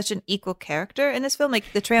like such an equal character in this film.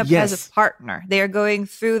 Like the tramp has a partner. They are going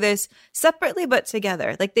through this separately but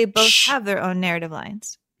together. Like they both have their own narrative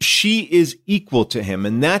lines. She is equal to him.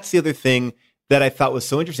 And that's the other thing that I thought was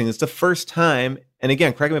so interesting. It's the first time, and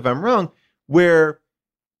again, correct me if I'm wrong, where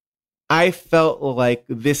I felt like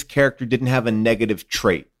this character didn't have a negative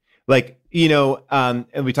trait. Like,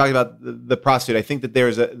 and we talked about the prostitute. I think that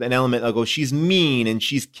there's an element of, she's mean and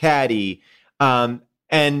she's catty. And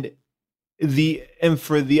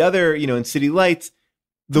for the other, in City Lights,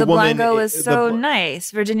 the woman Blanco is so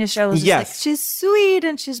nice. Virginia Show was just like, she's sweet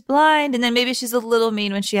and she's blind, and then maybe she's a little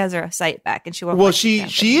mean when she has her sight back and she won't. Well, she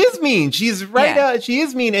is mean. She's right out. She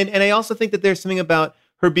is mean, and I also think that there's something about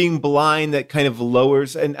her being blind that kind of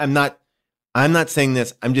lowers. And I'm not saying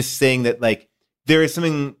this. I'm just saying that, like, there is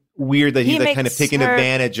something weird that he's like kind of taking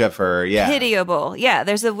advantage of her. Yeah, pitiable. Yeah,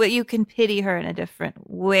 there's a way you can pity her in a different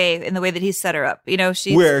way, in the way that he set her up.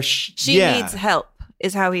 She needs help.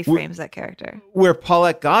 Is how he frames that character. Where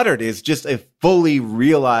Paulette Goddard is just a fully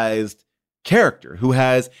realized character who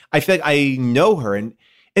has, I feel like I know her. And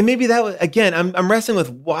maybe that was, again, I'm wrestling with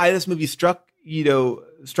why this movie struck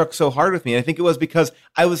so hard with me. And I think it was because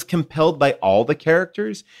I was compelled by all the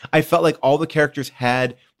characters. I felt like all the characters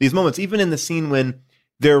had these moments, even in the scene when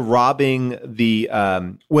they're robbing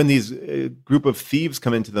when these group of thieves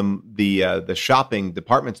come into the shopping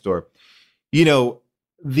department store,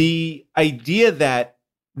 the idea that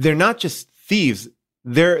they're not just thieves,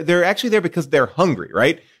 they're actually there because they're hungry,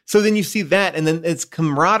 right? So then you see that, and then it's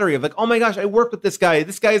camaraderie of like, oh my gosh, I work with this guy.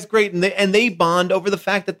 This guy is great, and they bond over the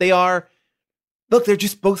fact that they're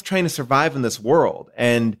just both trying to survive in this world.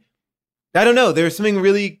 And I don't know, there's something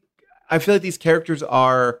really, I feel like these characters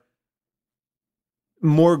are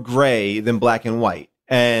more gray than black and white,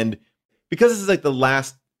 and because this is like the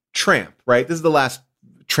last Tramp, right? This is the last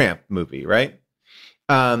Tramp movie, right?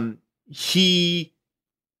 He,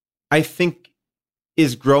 I think,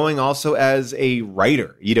 is growing also as a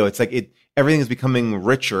writer. It's like everything is becoming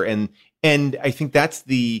richer, and I think that's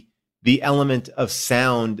the element of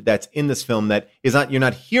sound that's in this film that is not, you're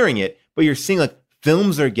not hearing it, but you're seeing like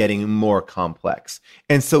films are getting more complex,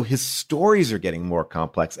 and so his stories are getting more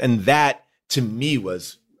complex, and that to me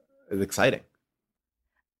was exciting.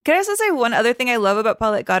 Can I also say one other thing I love about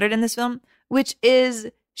Paulette Goddard in this film, which is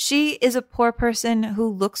she is a poor person who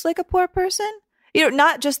looks like a poor person.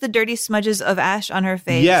 Not just the dirty smudges of ash on her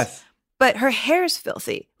face. Yes. But her hair's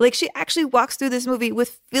filthy. Like, she actually walks through this movie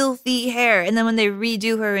with filthy hair. And then when they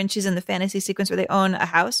redo her and she's in the fantasy sequence where they own a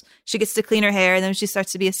house, she gets to clean her hair. And then when she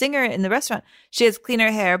starts to be a singer in the restaurant, she has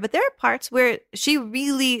cleaner hair. But there are parts where she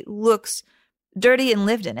really looks dirty and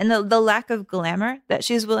lived in. And the lack of glamour that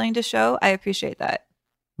she's willing to show, I appreciate that.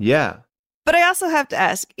 Yeah. But I also have to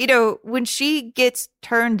ask, when she gets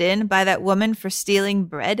turned in by that woman for stealing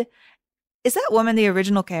bread, is that woman the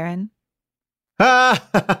original Karen?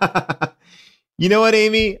 You know what,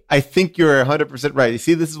 Amy? I think you're 100% right. You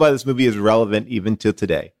see, this is why this movie is relevant even till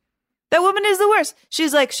today. That woman is the worst.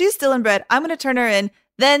 She's like, she's stealing bread. I'm going to turn her in.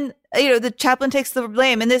 Then, the chaplain takes the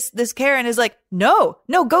blame. And this Karen is like, no,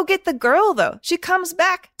 go get the girl, though. She comes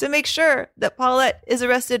back to make sure that Paulette is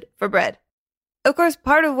arrested for bread. Of course,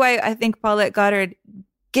 part of why I think Paulette Goddard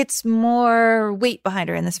gets more weight behind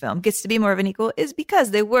her in this film, gets to be more of an equal, is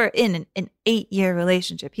because they were in an 8-year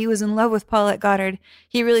relationship. He was in love with Paulette Goddard.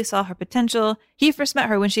 He really saw her potential. He first met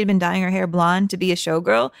her when she'd been dyeing her hair blonde to be a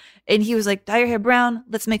showgirl. And he was like, dye your hair brown.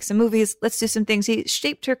 Let's make some movies. Let's do some things. He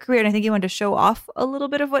shaped her career. And I think he wanted to show off a little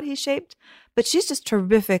bit of what he shaped. But she's just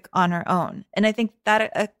terrific on her own. And I think that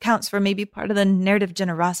accounts for maybe part of the narrative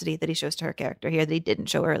generosity that he shows to her character here that he didn't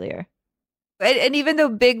show earlier. And even though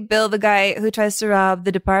Big Bill, the guy who tries to rob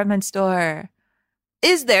the department store,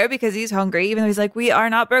 is there because he's hungry, even though he's like, we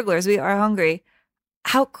are not burglars, we are hungry.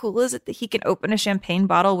 How cool is it that he can open a champagne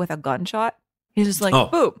bottle with a gunshot? He's just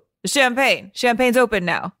like, boom, champagne. Champagne's open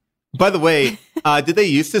now. By the way, did they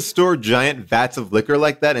used to store giant vats of liquor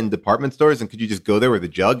like that in department stores? And could you just go there with a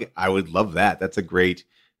jug? I would love that. That's a great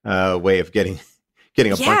way of getting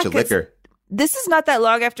a bunch of liquor. This is not that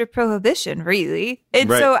long after Prohibition, really. And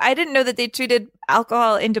so I didn't know that they treated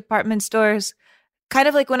alcohol in department stores kind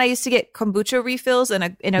of like when I used to get kombucha refills in a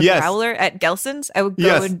growler at Gelson's. I would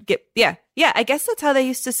go and get, I guess that's how they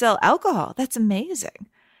used to sell alcohol. That's amazing.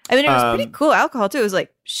 I mean, it was pretty cool alcohol, too. It was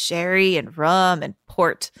like sherry and rum and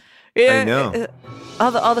port. Yeah, I know.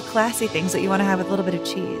 All the classy things that you want to have with a little bit of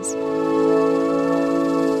cheese.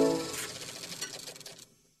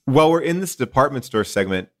 While we're in this department store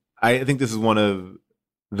segment, I think this is one of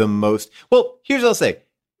the most, well, here's what I'll say.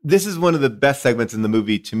 This is one of the best segments in the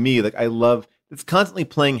movie to me. Like, I love, it's constantly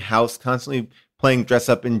playing house, constantly playing dress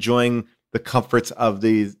up, enjoying the comforts of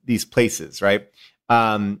these places, right?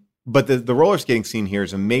 But the roller skating scene here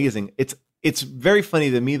is amazing. It's very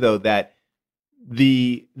funny to me, though, that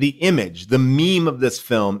the image, the meme of this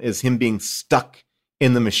film is him being stuck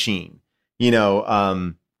in the machine. He's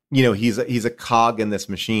a cog in this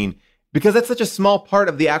machine. Because that's such a small part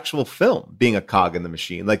of the actual film, being a cog in the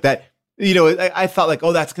machine. Like that, I thought like,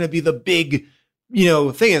 oh, that's going to be the big,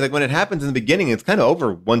 thing. And like when it happens in the beginning, it's kind of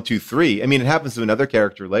over 1, 2, 3. I mean, it happens to another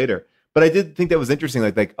character later. But I did think that was interesting.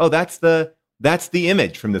 Like, oh, that's the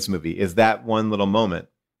image from this movie, is that one little moment.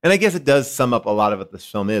 And I guess it does sum up a lot of what this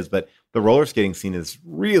film is. But the roller skating scene is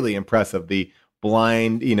really impressive. The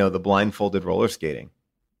blindfolded roller skating.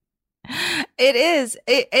 It is.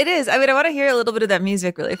 It is. I mean, I want to hear a little bit of that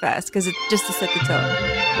music really fast because it's just to set the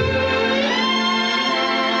tone.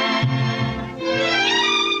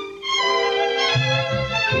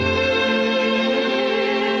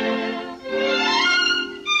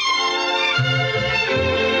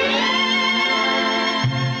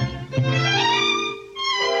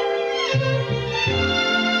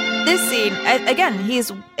 This scene, again,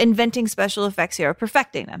 he's inventing special effects here, or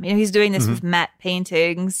perfecting them. He's doing this with matte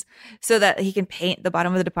paintings so that he can paint the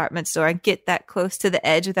bottom of the department store and get that close to the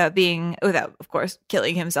edge without, of course,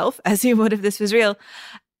 killing himself, as he would if this was real.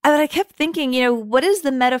 And I kept thinking, what is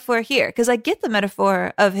the metaphor here? Because I get the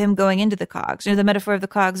metaphor of him going into the cogs. The metaphor of the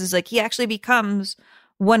cogs is like he actually becomes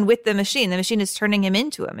one with the machine. The machine is turning him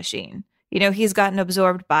into a machine. He's gotten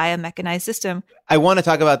absorbed by a mechanized system. I want to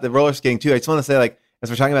talk about the roller skating, too. I just want to say, like, as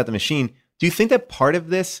we're talking about the machine, do you think that part of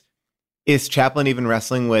this is Chaplin even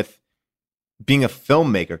wrestling with being a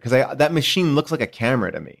filmmaker? Because that machine looks like a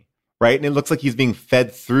camera to me, right? And it looks like he's being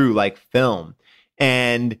fed through like film.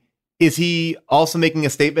 And is he also making a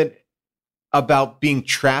statement about being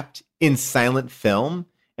trapped in silent film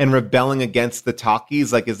and rebelling against the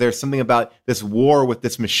talkies? Like, is there something about this war with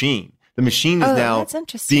this machine? The machine is now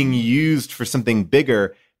being used for something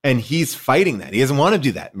bigger. And he's fighting that. He doesn't want to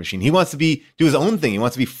do that machine. He wants to do his own thing. He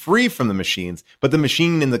wants to be free from the machines. But the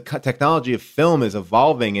machine and the technology of film is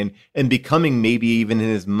evolving and becoming, maybe even in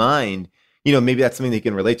his mind, maybe that's something that he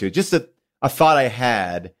can relate to. Just a thought I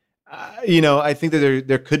had. I think that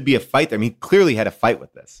there could be a fight there. I mean, he clearly had a fight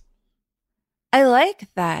with this. I like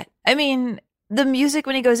that. I mean, the music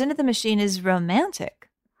when he goes into the machine is romantic.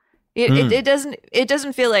 It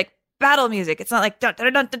doesn't feel like battle music. It's not like dun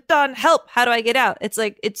dun dun dun dun. Help! How do I get out? It's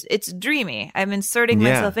like it's dreamy. I'm inserting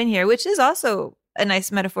myself in here, which is also a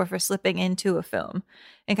nice metaphor for slipping into a film,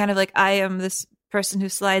 and kind of like I am this person who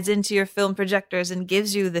slides into your film projectors and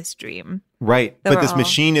gives you this dream. Right, but this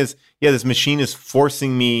machine is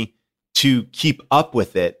forcing me to keep up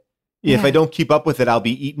with it. If I don't keep up with it, I'll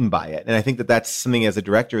be eaten by it. And I think that that's something as a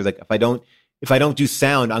director is like, if I don't do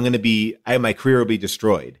sound, my career will be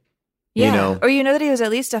destroyed. Yeah. You know? Or that he was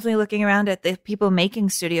at least definitely looking around at the people making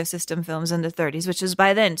studio system films in the 30s, which is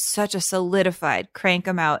by then such a solidified crank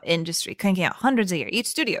 'em out industry, cranking out hundreds a year, each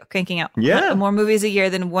studio cranking out more movies a year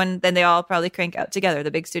than they all probably crank out together,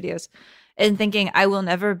 the big studios. And thinking, I will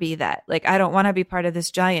never be that. Like, I don't want to be part of this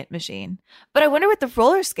giant machine. But I wonder with the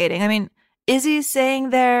roller skating, I mean, is he saying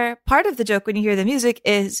there, part of the joke when you hear the music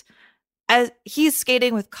is as he's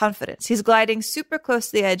skating with confidence. He's gliding super close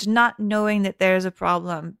to the edge, not knowing that there's a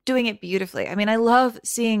problem, doing it beautifully. I mean, I love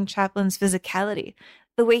seeing Chaplin's physicality,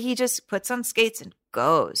 the way he just puts on skates and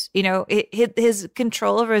goes. His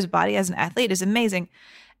control over his body as an athlete is amazing.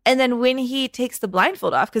 And then when he takes the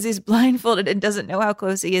blindfold off, because he's blindfolded and doesn't know how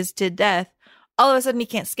close he is to death, all of a sudden he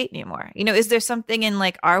can't skate anymore. Is there something in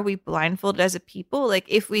like, are we blindfolded as a people? Like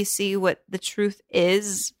if we see what the truth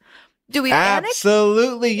is, do we panic?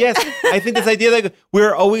 Absolutely, yes. I think this idea like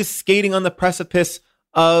we're always skating on the precipice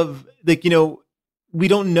of like, we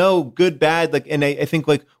don't know good, bad. Like, and I think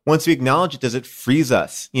like once we acknowledge it, does it freeze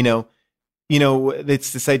us?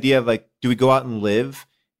 It's this idea of like, do we go out and live?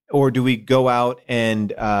 Or do we go out and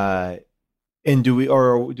do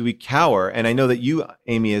we cower? And I know that you,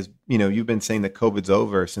 Amy, you've been saying that COVID's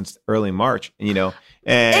over since early March, and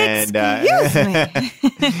excuse me.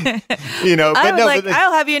 I'll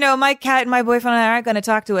have my cat and my boyfriend and I aren't going to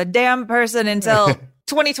talk to a damn person until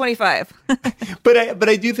 2025. But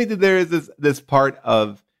I do think that there is this part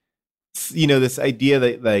of this idea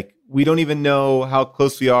that like we don't even know how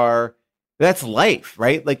close we are. That's life,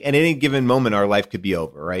 right? Like at any given moment, our life could be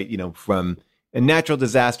over, right? From a natural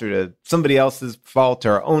disaster to somebody else's fault to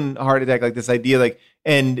our own heart attack, like this idea, like,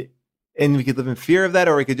 and we could live in fear of that,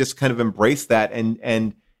 or we could just kind of embrace that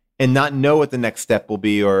and not know what the next step will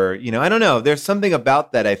be, or, I don't know. There's something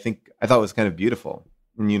about that I thought was kind of beautiful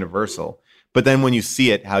and universal. But then when you see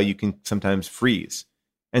it, how you can sometimes freeze.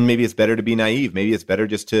 And maybe it's better to be naive. Maybe it's better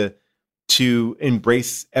just to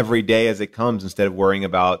embrace every day as it comes instead of worrying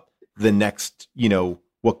about the next,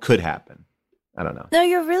 what could happen. I don't know. No,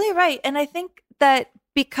 you're really right. And I think that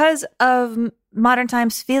because of modern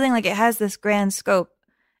times feeling like it has this grand scope,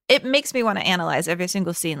 it makes me want to analyze every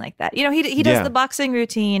single scene like that. He does the boxing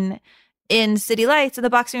routine in City Lights, and the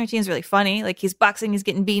boxing routine is really funny. Like he's boxing, he's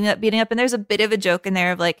getting beating up, and there's a bit of a joke in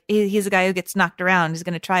there of like, he's a guy who gets knocked around, he's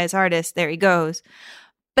going to try his hardest, there he goes.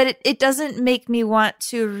 But it doesn't make me want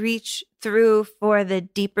to reach through for the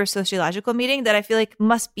deeper sociological meaning that I feel like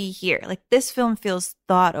must be here. Like this film feels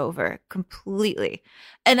thought over completely.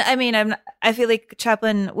 And I mean, I feel like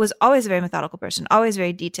Chaplin was always a very methodical person, always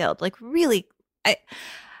very detailed. Like really,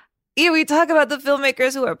 we talk about the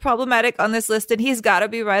filmmakers who are problematic on this list, and he's got to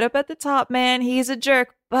be right up at the top, man. He's a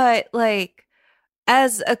jerk. But like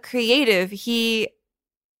as a creative, he's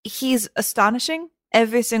astonishing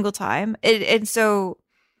every single time. And so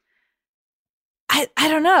I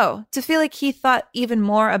don't know. To feel like he thought even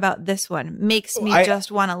more about this one makes me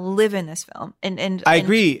just want to live in this film and I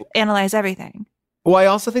agree. Analyze everything. Well, I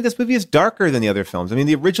also think this movie is darker than the other films. I mean,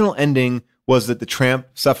 the original ending was that the tramp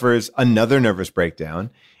suffers another nervous breakdown,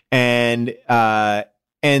 and the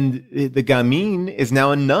gamine is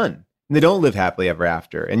now a nun. And they don't live happily ever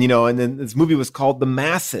after. And and then this movie was called The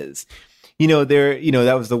Masses.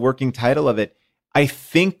 That was the working title of it. I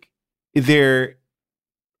think there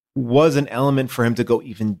was an element for him to go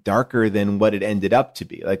even darker than what it ended up to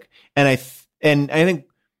be. Like, and I think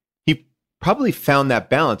he probably found that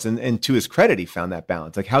balance, and to his credit, he found that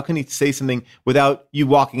balance. Like, how can he say something without you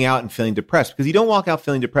walking out and feeling depressed? Because you don't walk out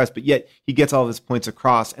feeling depressed, but yet he gets all of his points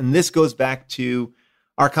across. And this goes back to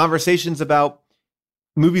our conversations about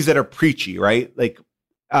movies that are preachy, right? Like,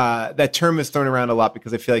 that term is thrown around a lot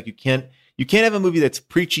because I feel like you can't have a movie that's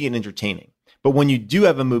preachy and entertaining. But when you do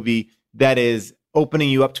have a movie that is opening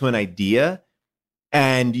you up to an idea,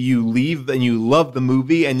 and you leave and you love the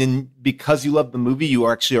movie, and then because you love the movie, you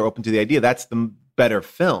actually are open to the idea, that's the better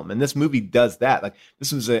film. And this movie does that. Like,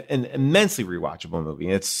 this was an immensely rewatchable movie,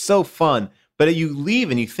 and it's so fun. But you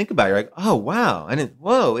leave and you think about it, you're like, oh wow, I think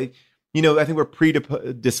we're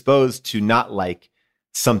predisposed to not like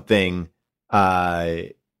something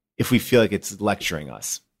if we feel like it's lecturing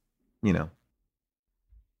us.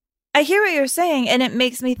 I hear what you're saying, and it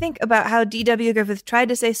makes me think about how D.W. Griffith tried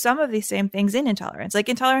to say some of these same things in Intolerance. Like,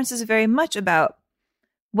 Intolerance is very much about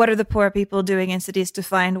what are the poor people doing in cities to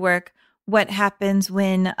find work? What happens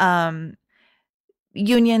when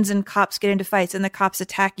unions and cops get into fights and the cops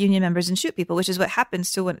attack union members and shoot people, which is what happens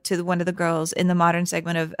to one of the girls in the modern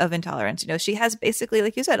segment of Intolerance. You know, she has basically,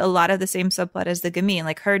 like you said, a lot of the same subplot as the Gamine.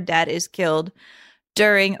 Like, her dad is killed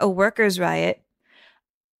during a workers' riot.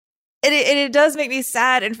 And it does make me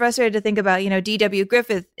sad and frustrated to think about, you know, D.W.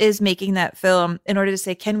 Griffith is making that film in order to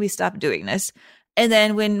say, can we stop doing this? And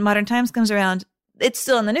then when Modern Times comes around, it's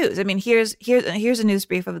still in the news. I mean, here's a news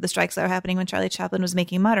brief of the strikes that were happening when Charlie Chaplin was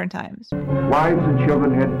making Modern Times. Wives and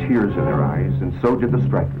children had tears in their eyes, and so did the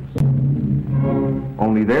strikers.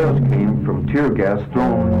 Only theirs came from tear gas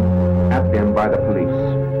thrown at them by the police.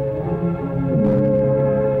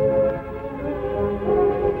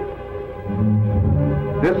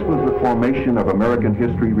 This was the formation of American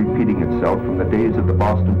history repeating itself from the days of the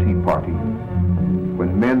Boston Tea Party.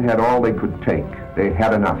 When men had all they could take, they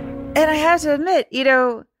had enough. And I have to admit, you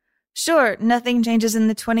know, sure, nothing changes in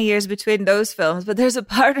the 20 years between those films, but there's a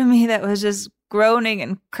part of me that was just groaning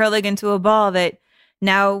and curling into a ball that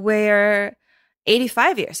now we're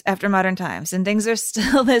 85 years after Modern Times and things are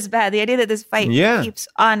still this bad. The idea that this fight keeps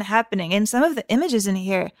on happening. And some of the images in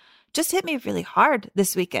here just hit me really hard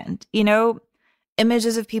this weekend. You know,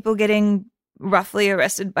 images of people getting roughly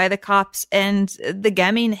arrested by the cops and the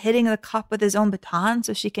Gamine hitting the cop with his own baton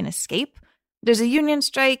so she can escape. There's a union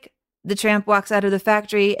strike. The tramp walks out of the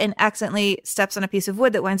factory and accidentally steps on a piece of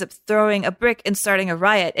wood that winds up throwing a brick and starting a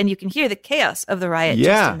riot. And you can hear the chaos of the riot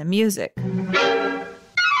just in the music.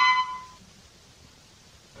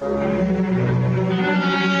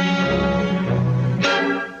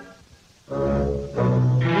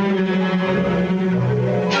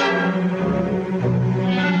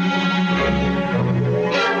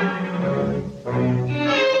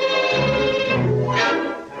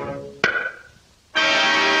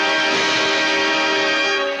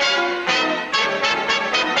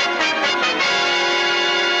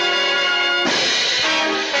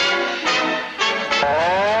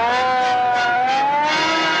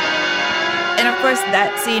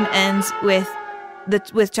 That scene ends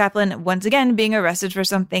with Chaplin once again being arrested for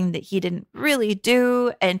something that he didn't really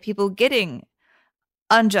do, and people getting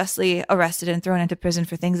unjustly arrested and thrown into prison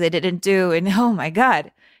for things they didn't do. And oh my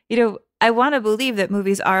God, you know, I want to believe that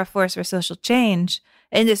movies are a force for social change.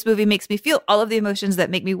 And this movie makes me feel all of the emotions that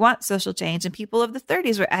make me want social change. And people of the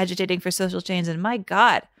 30s were agitating for social change. And my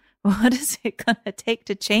God, what is it going to take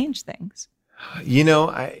to change things? You know,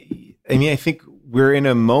 I mean, I think we're in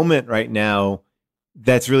a moment right now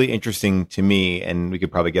that's really interesting to me, and we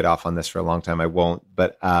could probably get off on this for a long time. I won't,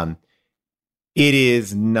 but it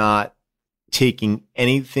is not taking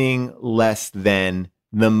anything less than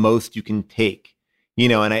the most you can take, you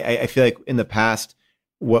know. And I feel like in the past,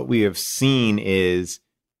 what we have seen is,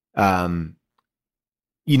 you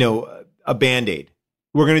know, a Band-Aid.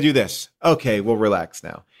 We're going to do this. Okay, we'll relax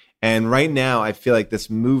now. And right now, I feel like this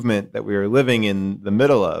movement that we are living in the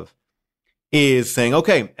middle of is saying,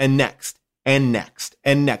 okay, and next. And next,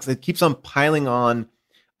 and next. It keeps on piling on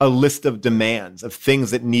a list of demands of things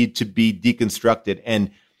that need to be deconstructed. And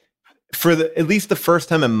for at least the first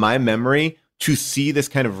time in my memory, to see this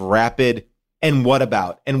kind of rapid and what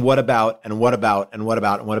about, and what about, and what about, and what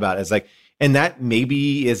about, and what about, is like, and that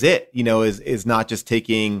maybe is it, you know, is not just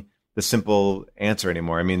taking the simple answer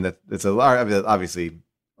anymore. I mean, that's obviously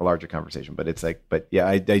a larger conversation, but it's like, but yeah,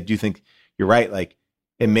 I do think you're right. Like,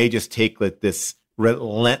 it may just take like this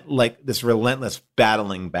relentless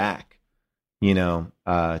battling back, you know,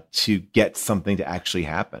 to get something to actually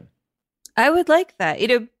happen. I would like that. You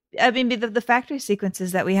know, I mean, the factory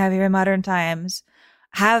sequences that we have here in Modern Times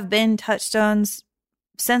have been touchstones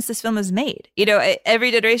since this film was made. You know,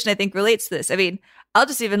 every generation, I think, relates to this. I mean, I'll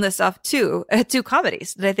just even list off two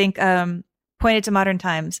comedies that I think pointed to Modern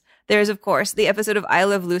Times. There's, of course, the episode of I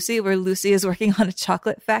Love Lucy, where Lucy is working on a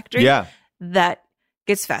chocolate factory. Yeah. That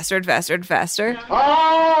gets faster and faster and faster.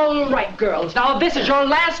 All right, girls. Now, this is your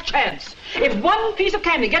last chance. If one piece of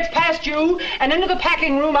candy gets past you and into the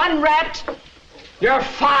packing room unwrapped, you're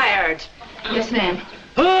fired. Yes, ma'am.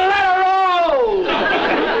 Let her roll!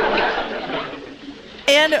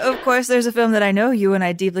 And, of course, there's a film that I know you and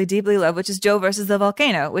I deeply, deeply love, which is Joe versus the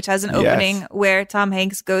Volcano, which has an opening where Tom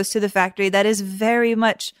Hanks goes to the factory that is very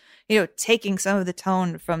much, you know, taking some of the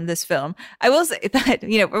tone from this film. I will say that,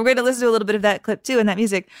 you know, we're going to listen to a little bit of that clip too and that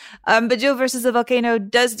music. But Joe versus the Volcano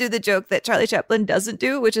does do the joke that Charlie Chaplin doesn't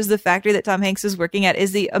do, which is the factory that Tom Hanks is working at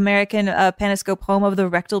is the American Panoscope, home of the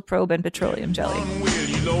rectal probe and petroleum jelly. 16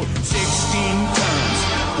 tons.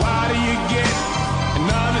 Why do you get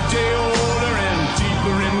another day older and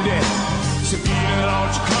deeper in debt? So beat it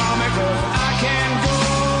out, you call me, 'cause I can't go.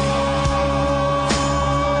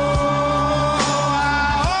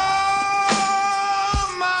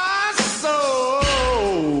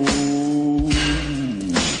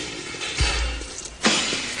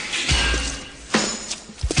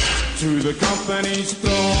 to the company store.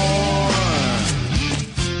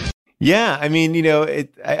 Yeah, I mean, you know,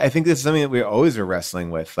 I think this is something that we always are wrestling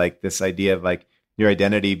with, like this idea of like your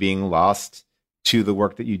identity being lost to the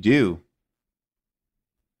work that you do.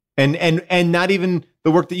 And not even the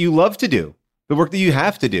work that you love to do, the work that you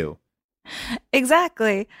have to do.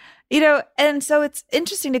 Exactly. You know, and so it's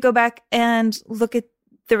interesting to go back and look at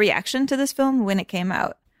the reaction to this film when it came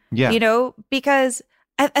out. Yeah. You know, because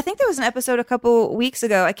I think there was an episode a couple weeks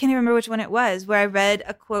ago, I can't even remember which one it was, where I read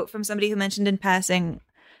a quote from somebody who mentioned in passing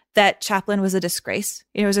that Chaplin was a disgrace.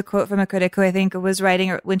 You know, it was a quote from a critic who I think was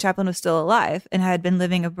writing when Chaplin was still alive and had been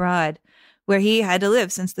living abroad, where he had to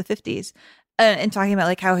live since the 50s. And talking about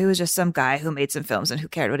like how he was just some guy who made some films and who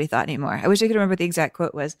cared what he thought anymore. I wish I could remember what the exact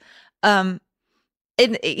quote was. And,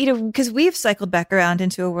 you know, because we've cycled back around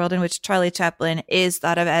into a world in which Charlie Chaplin is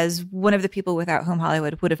thought of as one of the people without whom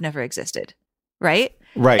Hollywood would have never existed. Right?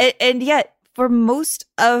 Right. And yet, for most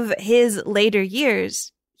of his later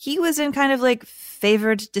years, he was in kind of like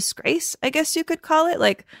favored disgrace, I guess you could call it.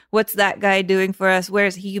 Like, what's that guy doing for us?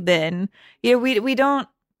 Where's he been? You know,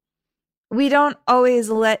 we don't always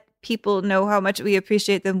let people know how much we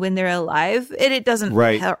appreciate them when they're alive. And it doesn't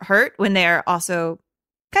hurt when they are also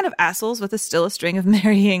kind of assholes with still a string of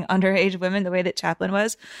marrying underage women the way that Chaplin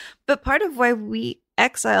was. But part of why we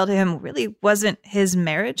exiled him really wasn't his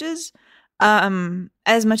marriages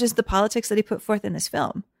as much as the politics that he put forth in this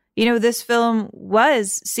film. You know, this film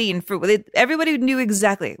was seen for everybody knew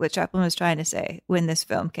exactly what Chaplin was trying to say when this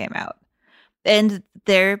film came out. And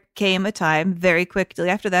there came a time very quickly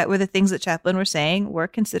after that where the things that Chaplin were saying were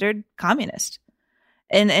considered communist.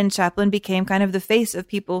 And Chaplin became kind of the face of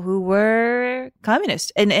people who were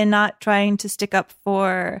communist and not trying to stick up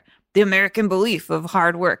for the American belief of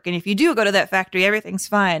hard work. And if you do go to that factory, everything's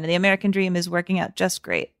fine. And the American dream is working out just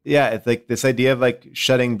great. Yeah, it's like this idea of like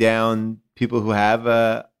shutting down people who have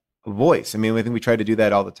a voice. I mean, I think we try to do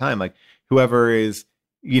that all the time. Like whoever is,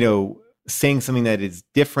 you know, saying something that is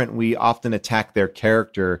different, we often attack their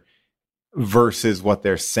character versus what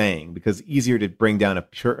they're saying, because it's easier to bring down a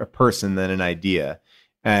person than an idea.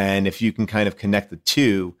 And if you can kind of connect the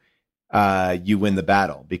two, you win the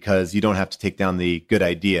battle, because you don't have to take down the good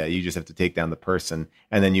idea. You just have to take down the person.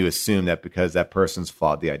 And then you assume that because that person's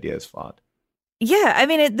flawed, the idea is flawed. Yeah, I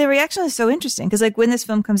mean, the reaction is so interesting because, like, when this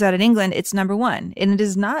film comes out in England, it's number one, and it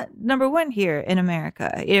is not number one here in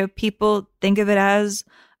America. You know, people think of it as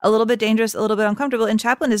a little bit dangerous, a little bit uncomfortable, and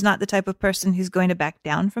Chaplin is not the type of person who's going to back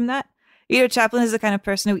down from that. You know, Chaplin is the kind of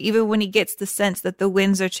person who, even when he gets the sense that the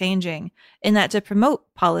winds are changing, in that to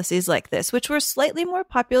promote policies like this, which were slightly more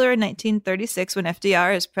popular in 1936 when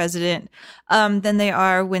FDR is president, than they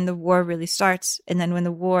are when the war really starts, and then when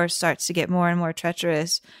the war starts to get more and more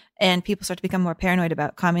treacherous, and people start to become more paranoid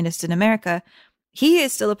about communists in America. He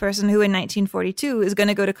is still a person who in 1942 is going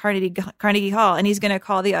to go to Carnegie Hall and he's going to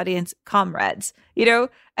call the audience comrades, you know,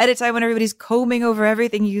 at a time when everybody's combing over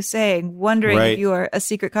everything you're saying, wondering if you are a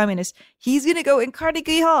secret communist. He's going to go in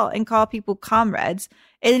Carnegie Hall and call people comrades.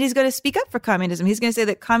 And then he's going to speak up for communism. He's going to say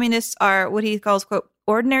that communists are what he calls, quote,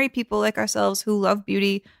 ordinary people like ourselves who love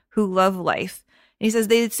beauty, who love life. And he says,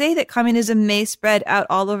 they say that communism may spread out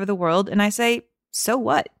all over the world. And I say, so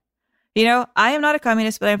what? You know, I am not a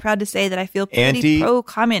communist, but I'm proud to say that I feel pretty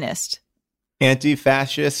pro-communist.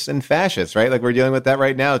 Anti-fascists and fascists, right? Like we're dealing with that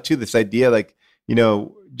right now, too. This idea, like, you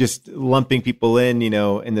know, just lumping people in, you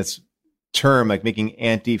know, in this term, like making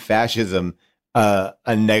anti-fascism a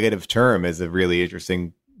negative term is a really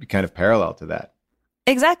interesting kind of parallel to that.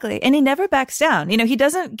 Exactly. And he never backs down. You know, he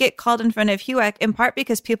doesn't get called in front of HUAC in part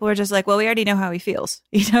because people are just like, well, we already know how he feels.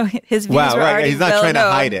 You know, his views were already He's not trying to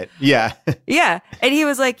hide it. Yeah. Yeah. And he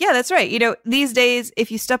was like, yeah, that's right. You know, these days, if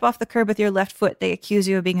you step off the curb with your left foot, they accuse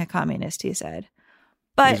you of being a communist, he said.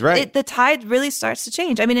 But the tide really starts to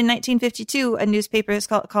change. I mean, in 1952, a newspaper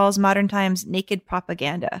calls Modern Times naked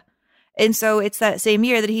propaganda. And so it's that same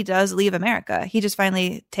year that he does leave America. He just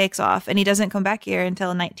finally takes off and he doesn't come back here until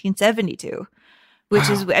 1972. Which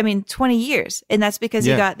is, I mean, 20 years. And that's because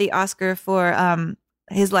he got the Oscar for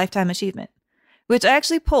his Lifetime Achievement, which I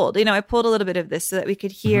actually pulled. You know, I pulled a little bit of this so that we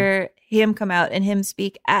could hear him come out and him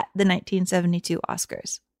speak at the 1972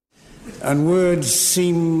 Oscars. And words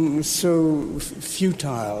seem so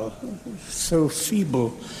futile, so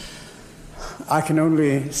feeble. I can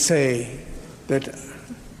only say that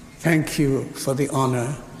thank you for the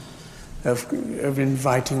honor of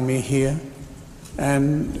inviting me here.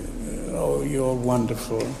 And oh, you're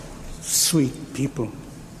wonderful, sweet people.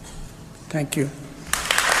 Thank you.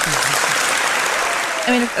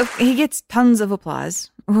 I mean, he gets tons of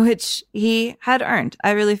applause, which he had earned.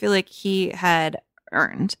 I really feel like he had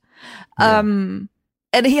earned. Yeah.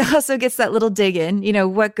 And he also gets that little dig in,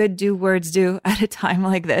 what good do words do at a time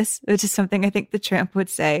like this, which is something I think the Tramp would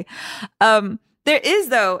say. There is,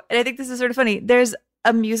 though, and I think this is sort of funny, there's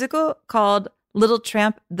a musical called Little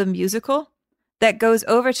Tramp the Musical that goes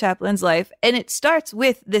over Chaplin's life. And it starts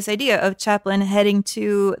with this idea of Chaplin heading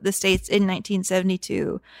to the States in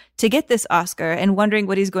 1972 to get this Oscar and wondering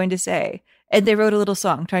what he's going to say. And they wrote a little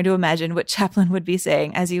song trying to imagine what Chaplin would be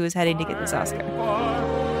saying as he was heading to get this Oscar.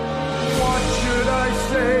 What should I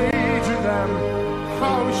say to them?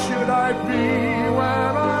 How should I be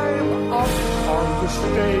when I'm up on the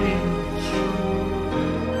stage?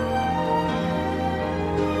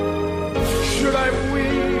 Should I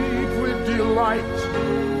weep with delight,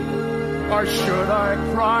 or should I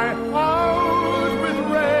cry out with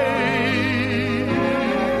rage?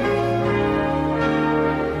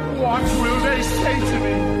 What will they say to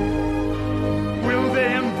me? Will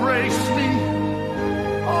they embrace me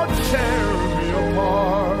or tear me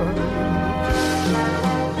apart?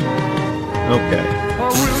 Okay. Or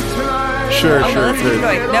will tonight Sure. Let's keep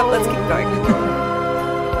going. Nope, let's keep going.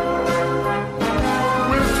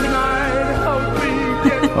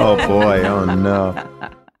 Oh boy, oh no.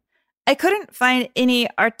 I couldn't find any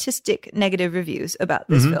artistic negative reviews about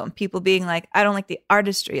this film. People being like, I don't like the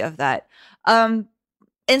artistry of that.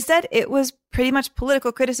 Instead, it was pretty much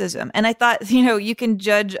political criticism. And I thought, you can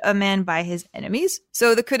judge a man by his enemies.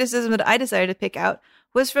 So the criticism that I decided to pick out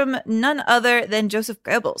was from none other than Joseph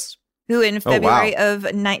Goebbels, who in February of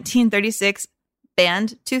 1936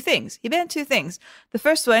 banned two things. He banned two things. The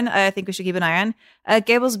first one, I think we should keep an eye on.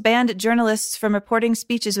 Goebbels banned journalists from reporting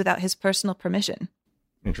speeches without his personal permission.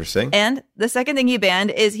 Interesting. And the second thing he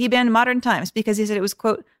banned Modern Times because he said it was,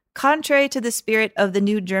 quote, contrary to the spirit of the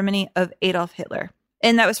new Germany of Adolf Hitler.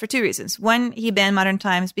 And that was for two reasons. One, he banned Modern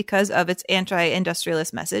Times because of its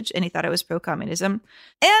anti-industrialist message, and he thought it was pro-communism.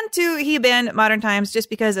 And two, he banned Modern Times just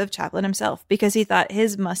because of Chaplin himself, because he thought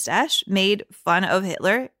his mustache made fun of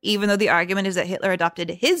Hitler, even though the argument is that Hitler adopted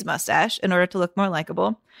his mustache in order to look more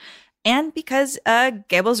likable. And because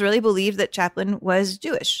Goebbels really believed that Chaplin was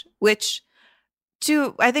Jewish, which,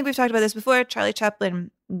 I think we've talked about this before, Charlie Chaplin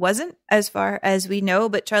wasn't, as far as we know,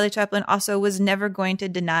 but Charlie Chaplin also was never going to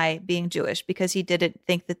deny being Jewish because he didn't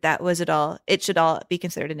think that was it should all be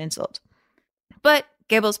considered an insult. But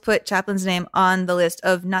Goebbels put Chaplin's name on the list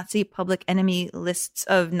of Nazi public enemy lists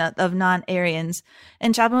of non-Aryans,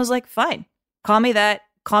 and Chaplin was like, fine, call me that,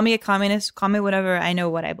 call me a communist, call me whatever, I know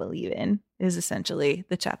what I believe in, is essentially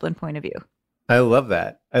the Chaplin point of view. I love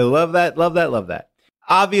that. I love that.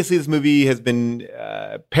 Obviously, this movie has been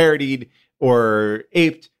parodied or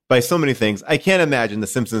aped by so many things. I can't imagine The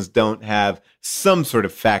Simpsons don't have some sort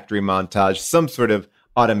of factory montage, some sort of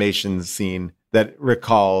automation scene that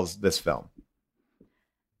recalls this film.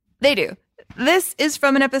 They do. This is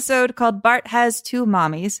from an episode called Bart Has Two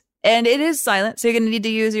Mommies, and it is silent, so you're going to need to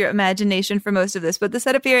use your imagination for most of this. But the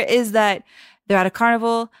setup here is that they're at a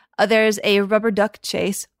carnival. There's a rubber duck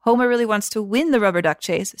chase. Homer really wants to win the rubber duck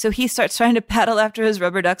chase, so he starts trying to paddle after his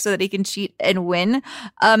rubber duck so that he can cheat and win.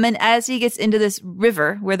 And as he gets into this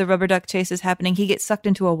river where the rubber duck chase is happening, he gets sucked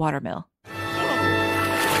into a watermill.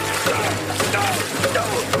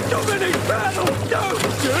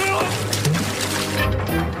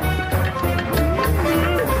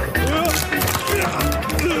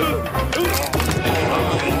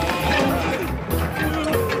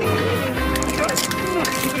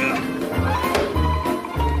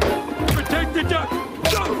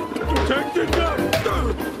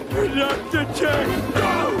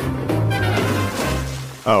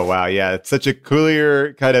 Oh, wow. Yeah. It's such a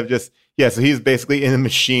cooler kind of just, so he's basically in a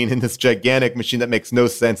machine, in this gigantic machine that makes no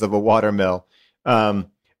sense of a watermill.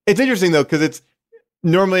 It's interesting, though, because it's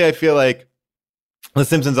normally I feel like The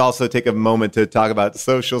Simpsons also take a moment to talk about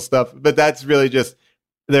social stuff, but that's really just,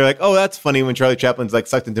 they're like, oh, that's funny when Charlie Chaplin's like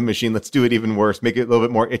sucked into a machine. Let's do it even worse. Make it a little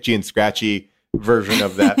bit more itchy and scratchy version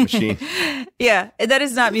of that machine. Yeah. That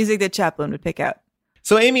is not music that Chaplin would pick out.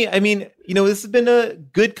 So, Amy, I mean, this has been a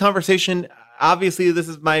good conversation. Obviously, this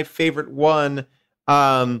is my favorite one.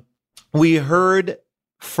 We heard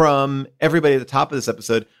from everybody at the top of this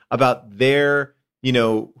episode about their,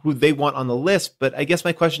 who they want on the list. But I guess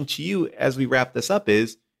my question to you as we wrap this up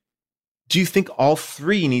is, do you think all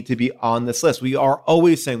three need to be on this list? We are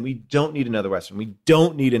always saying we don't need another Western. We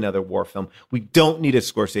don't need another war film. We don't need a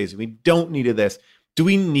Scorsese. We don't need a this. Do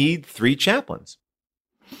we need three Chaplins?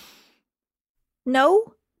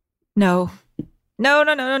 No. I'm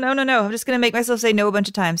just going to make myself say no a bunch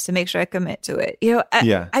of times to make sure I commit to it.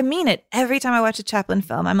 I mean it. Every time I watch a Chaplin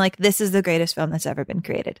film, I'm like, this is the greatest film that's ever been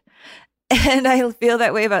created. And I feel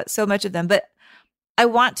that way about so much of them. But I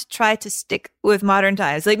want to try to stick with modern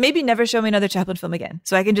times. Like maybe never show me another Chaplin film again,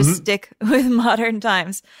 so I can just stick with modern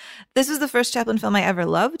times. This was the first Chaplin film I ever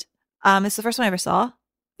loved. It's the first one I ever saw.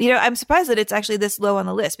 You know, I'm surprised that it's actually this low on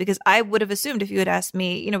the list because I would have assumed if you had asked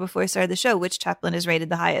me, you know, before I started the show, which Chaplin is rated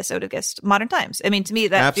the highest, I would have guessed Modern Times. I mean, to me,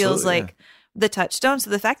 that feels like the touchstone. So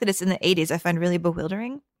the fact that it's in the 80s, I find really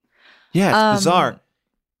bewildering. Yeah, it's bizarre.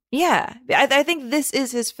 Yeah, I think this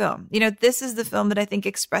is his film. You know, this is the film that I think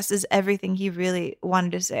expresses everything he really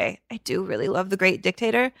wanted to say. I do really love The Great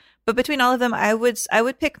Dictator, but between all of them, I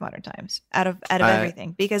would pick Modern Times out of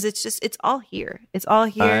everything because it's all here. It's all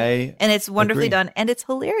here, and it's wonderfully done, and it's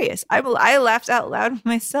hilarious. I laughed out loud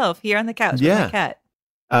myself here on the couch with my cat.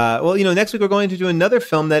 Well, you know, next week we're going to do another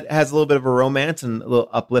film that has a little bit of a romance and a little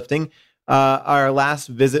uplifting. Our last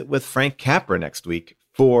visit with Frank Capra next week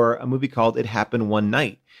for a movie called It Happened One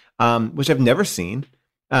Night. Which I've never seen.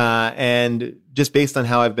 And just based on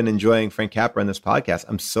how I've been enjoying Frank Capra in this podcast,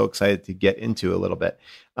 I'm so excited to get into a little bit.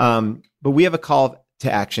 But we have a call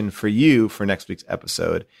to action for you for next week's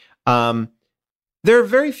episode. There are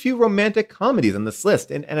very few romantic comedies on this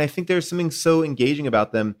list, and I think there's something so engaging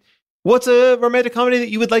about them. What's a romantic comedy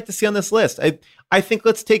that you would like to see on this list? I think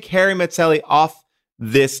let's take Harry Met Sally off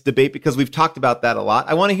this debate because we've talked about that a lot.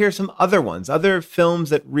 I want to hear some other ones, other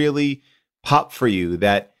films that really pop for you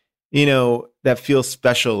that, you know, that feels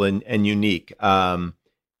special and unique. I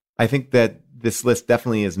think that this list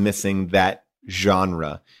definitely is missing that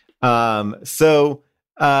genre. So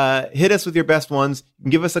hit us with your best ones. You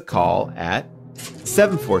can give us a call at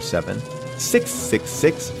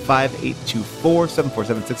 747-666-5824,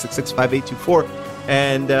 747-666-5824.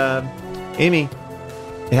 And Amy,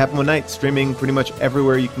 It Happened One Night, streaming pretty much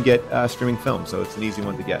everywhere you can get streaming films. So it's an easy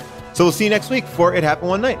one to get. So we'll see you next week for It Happened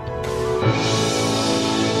One Night.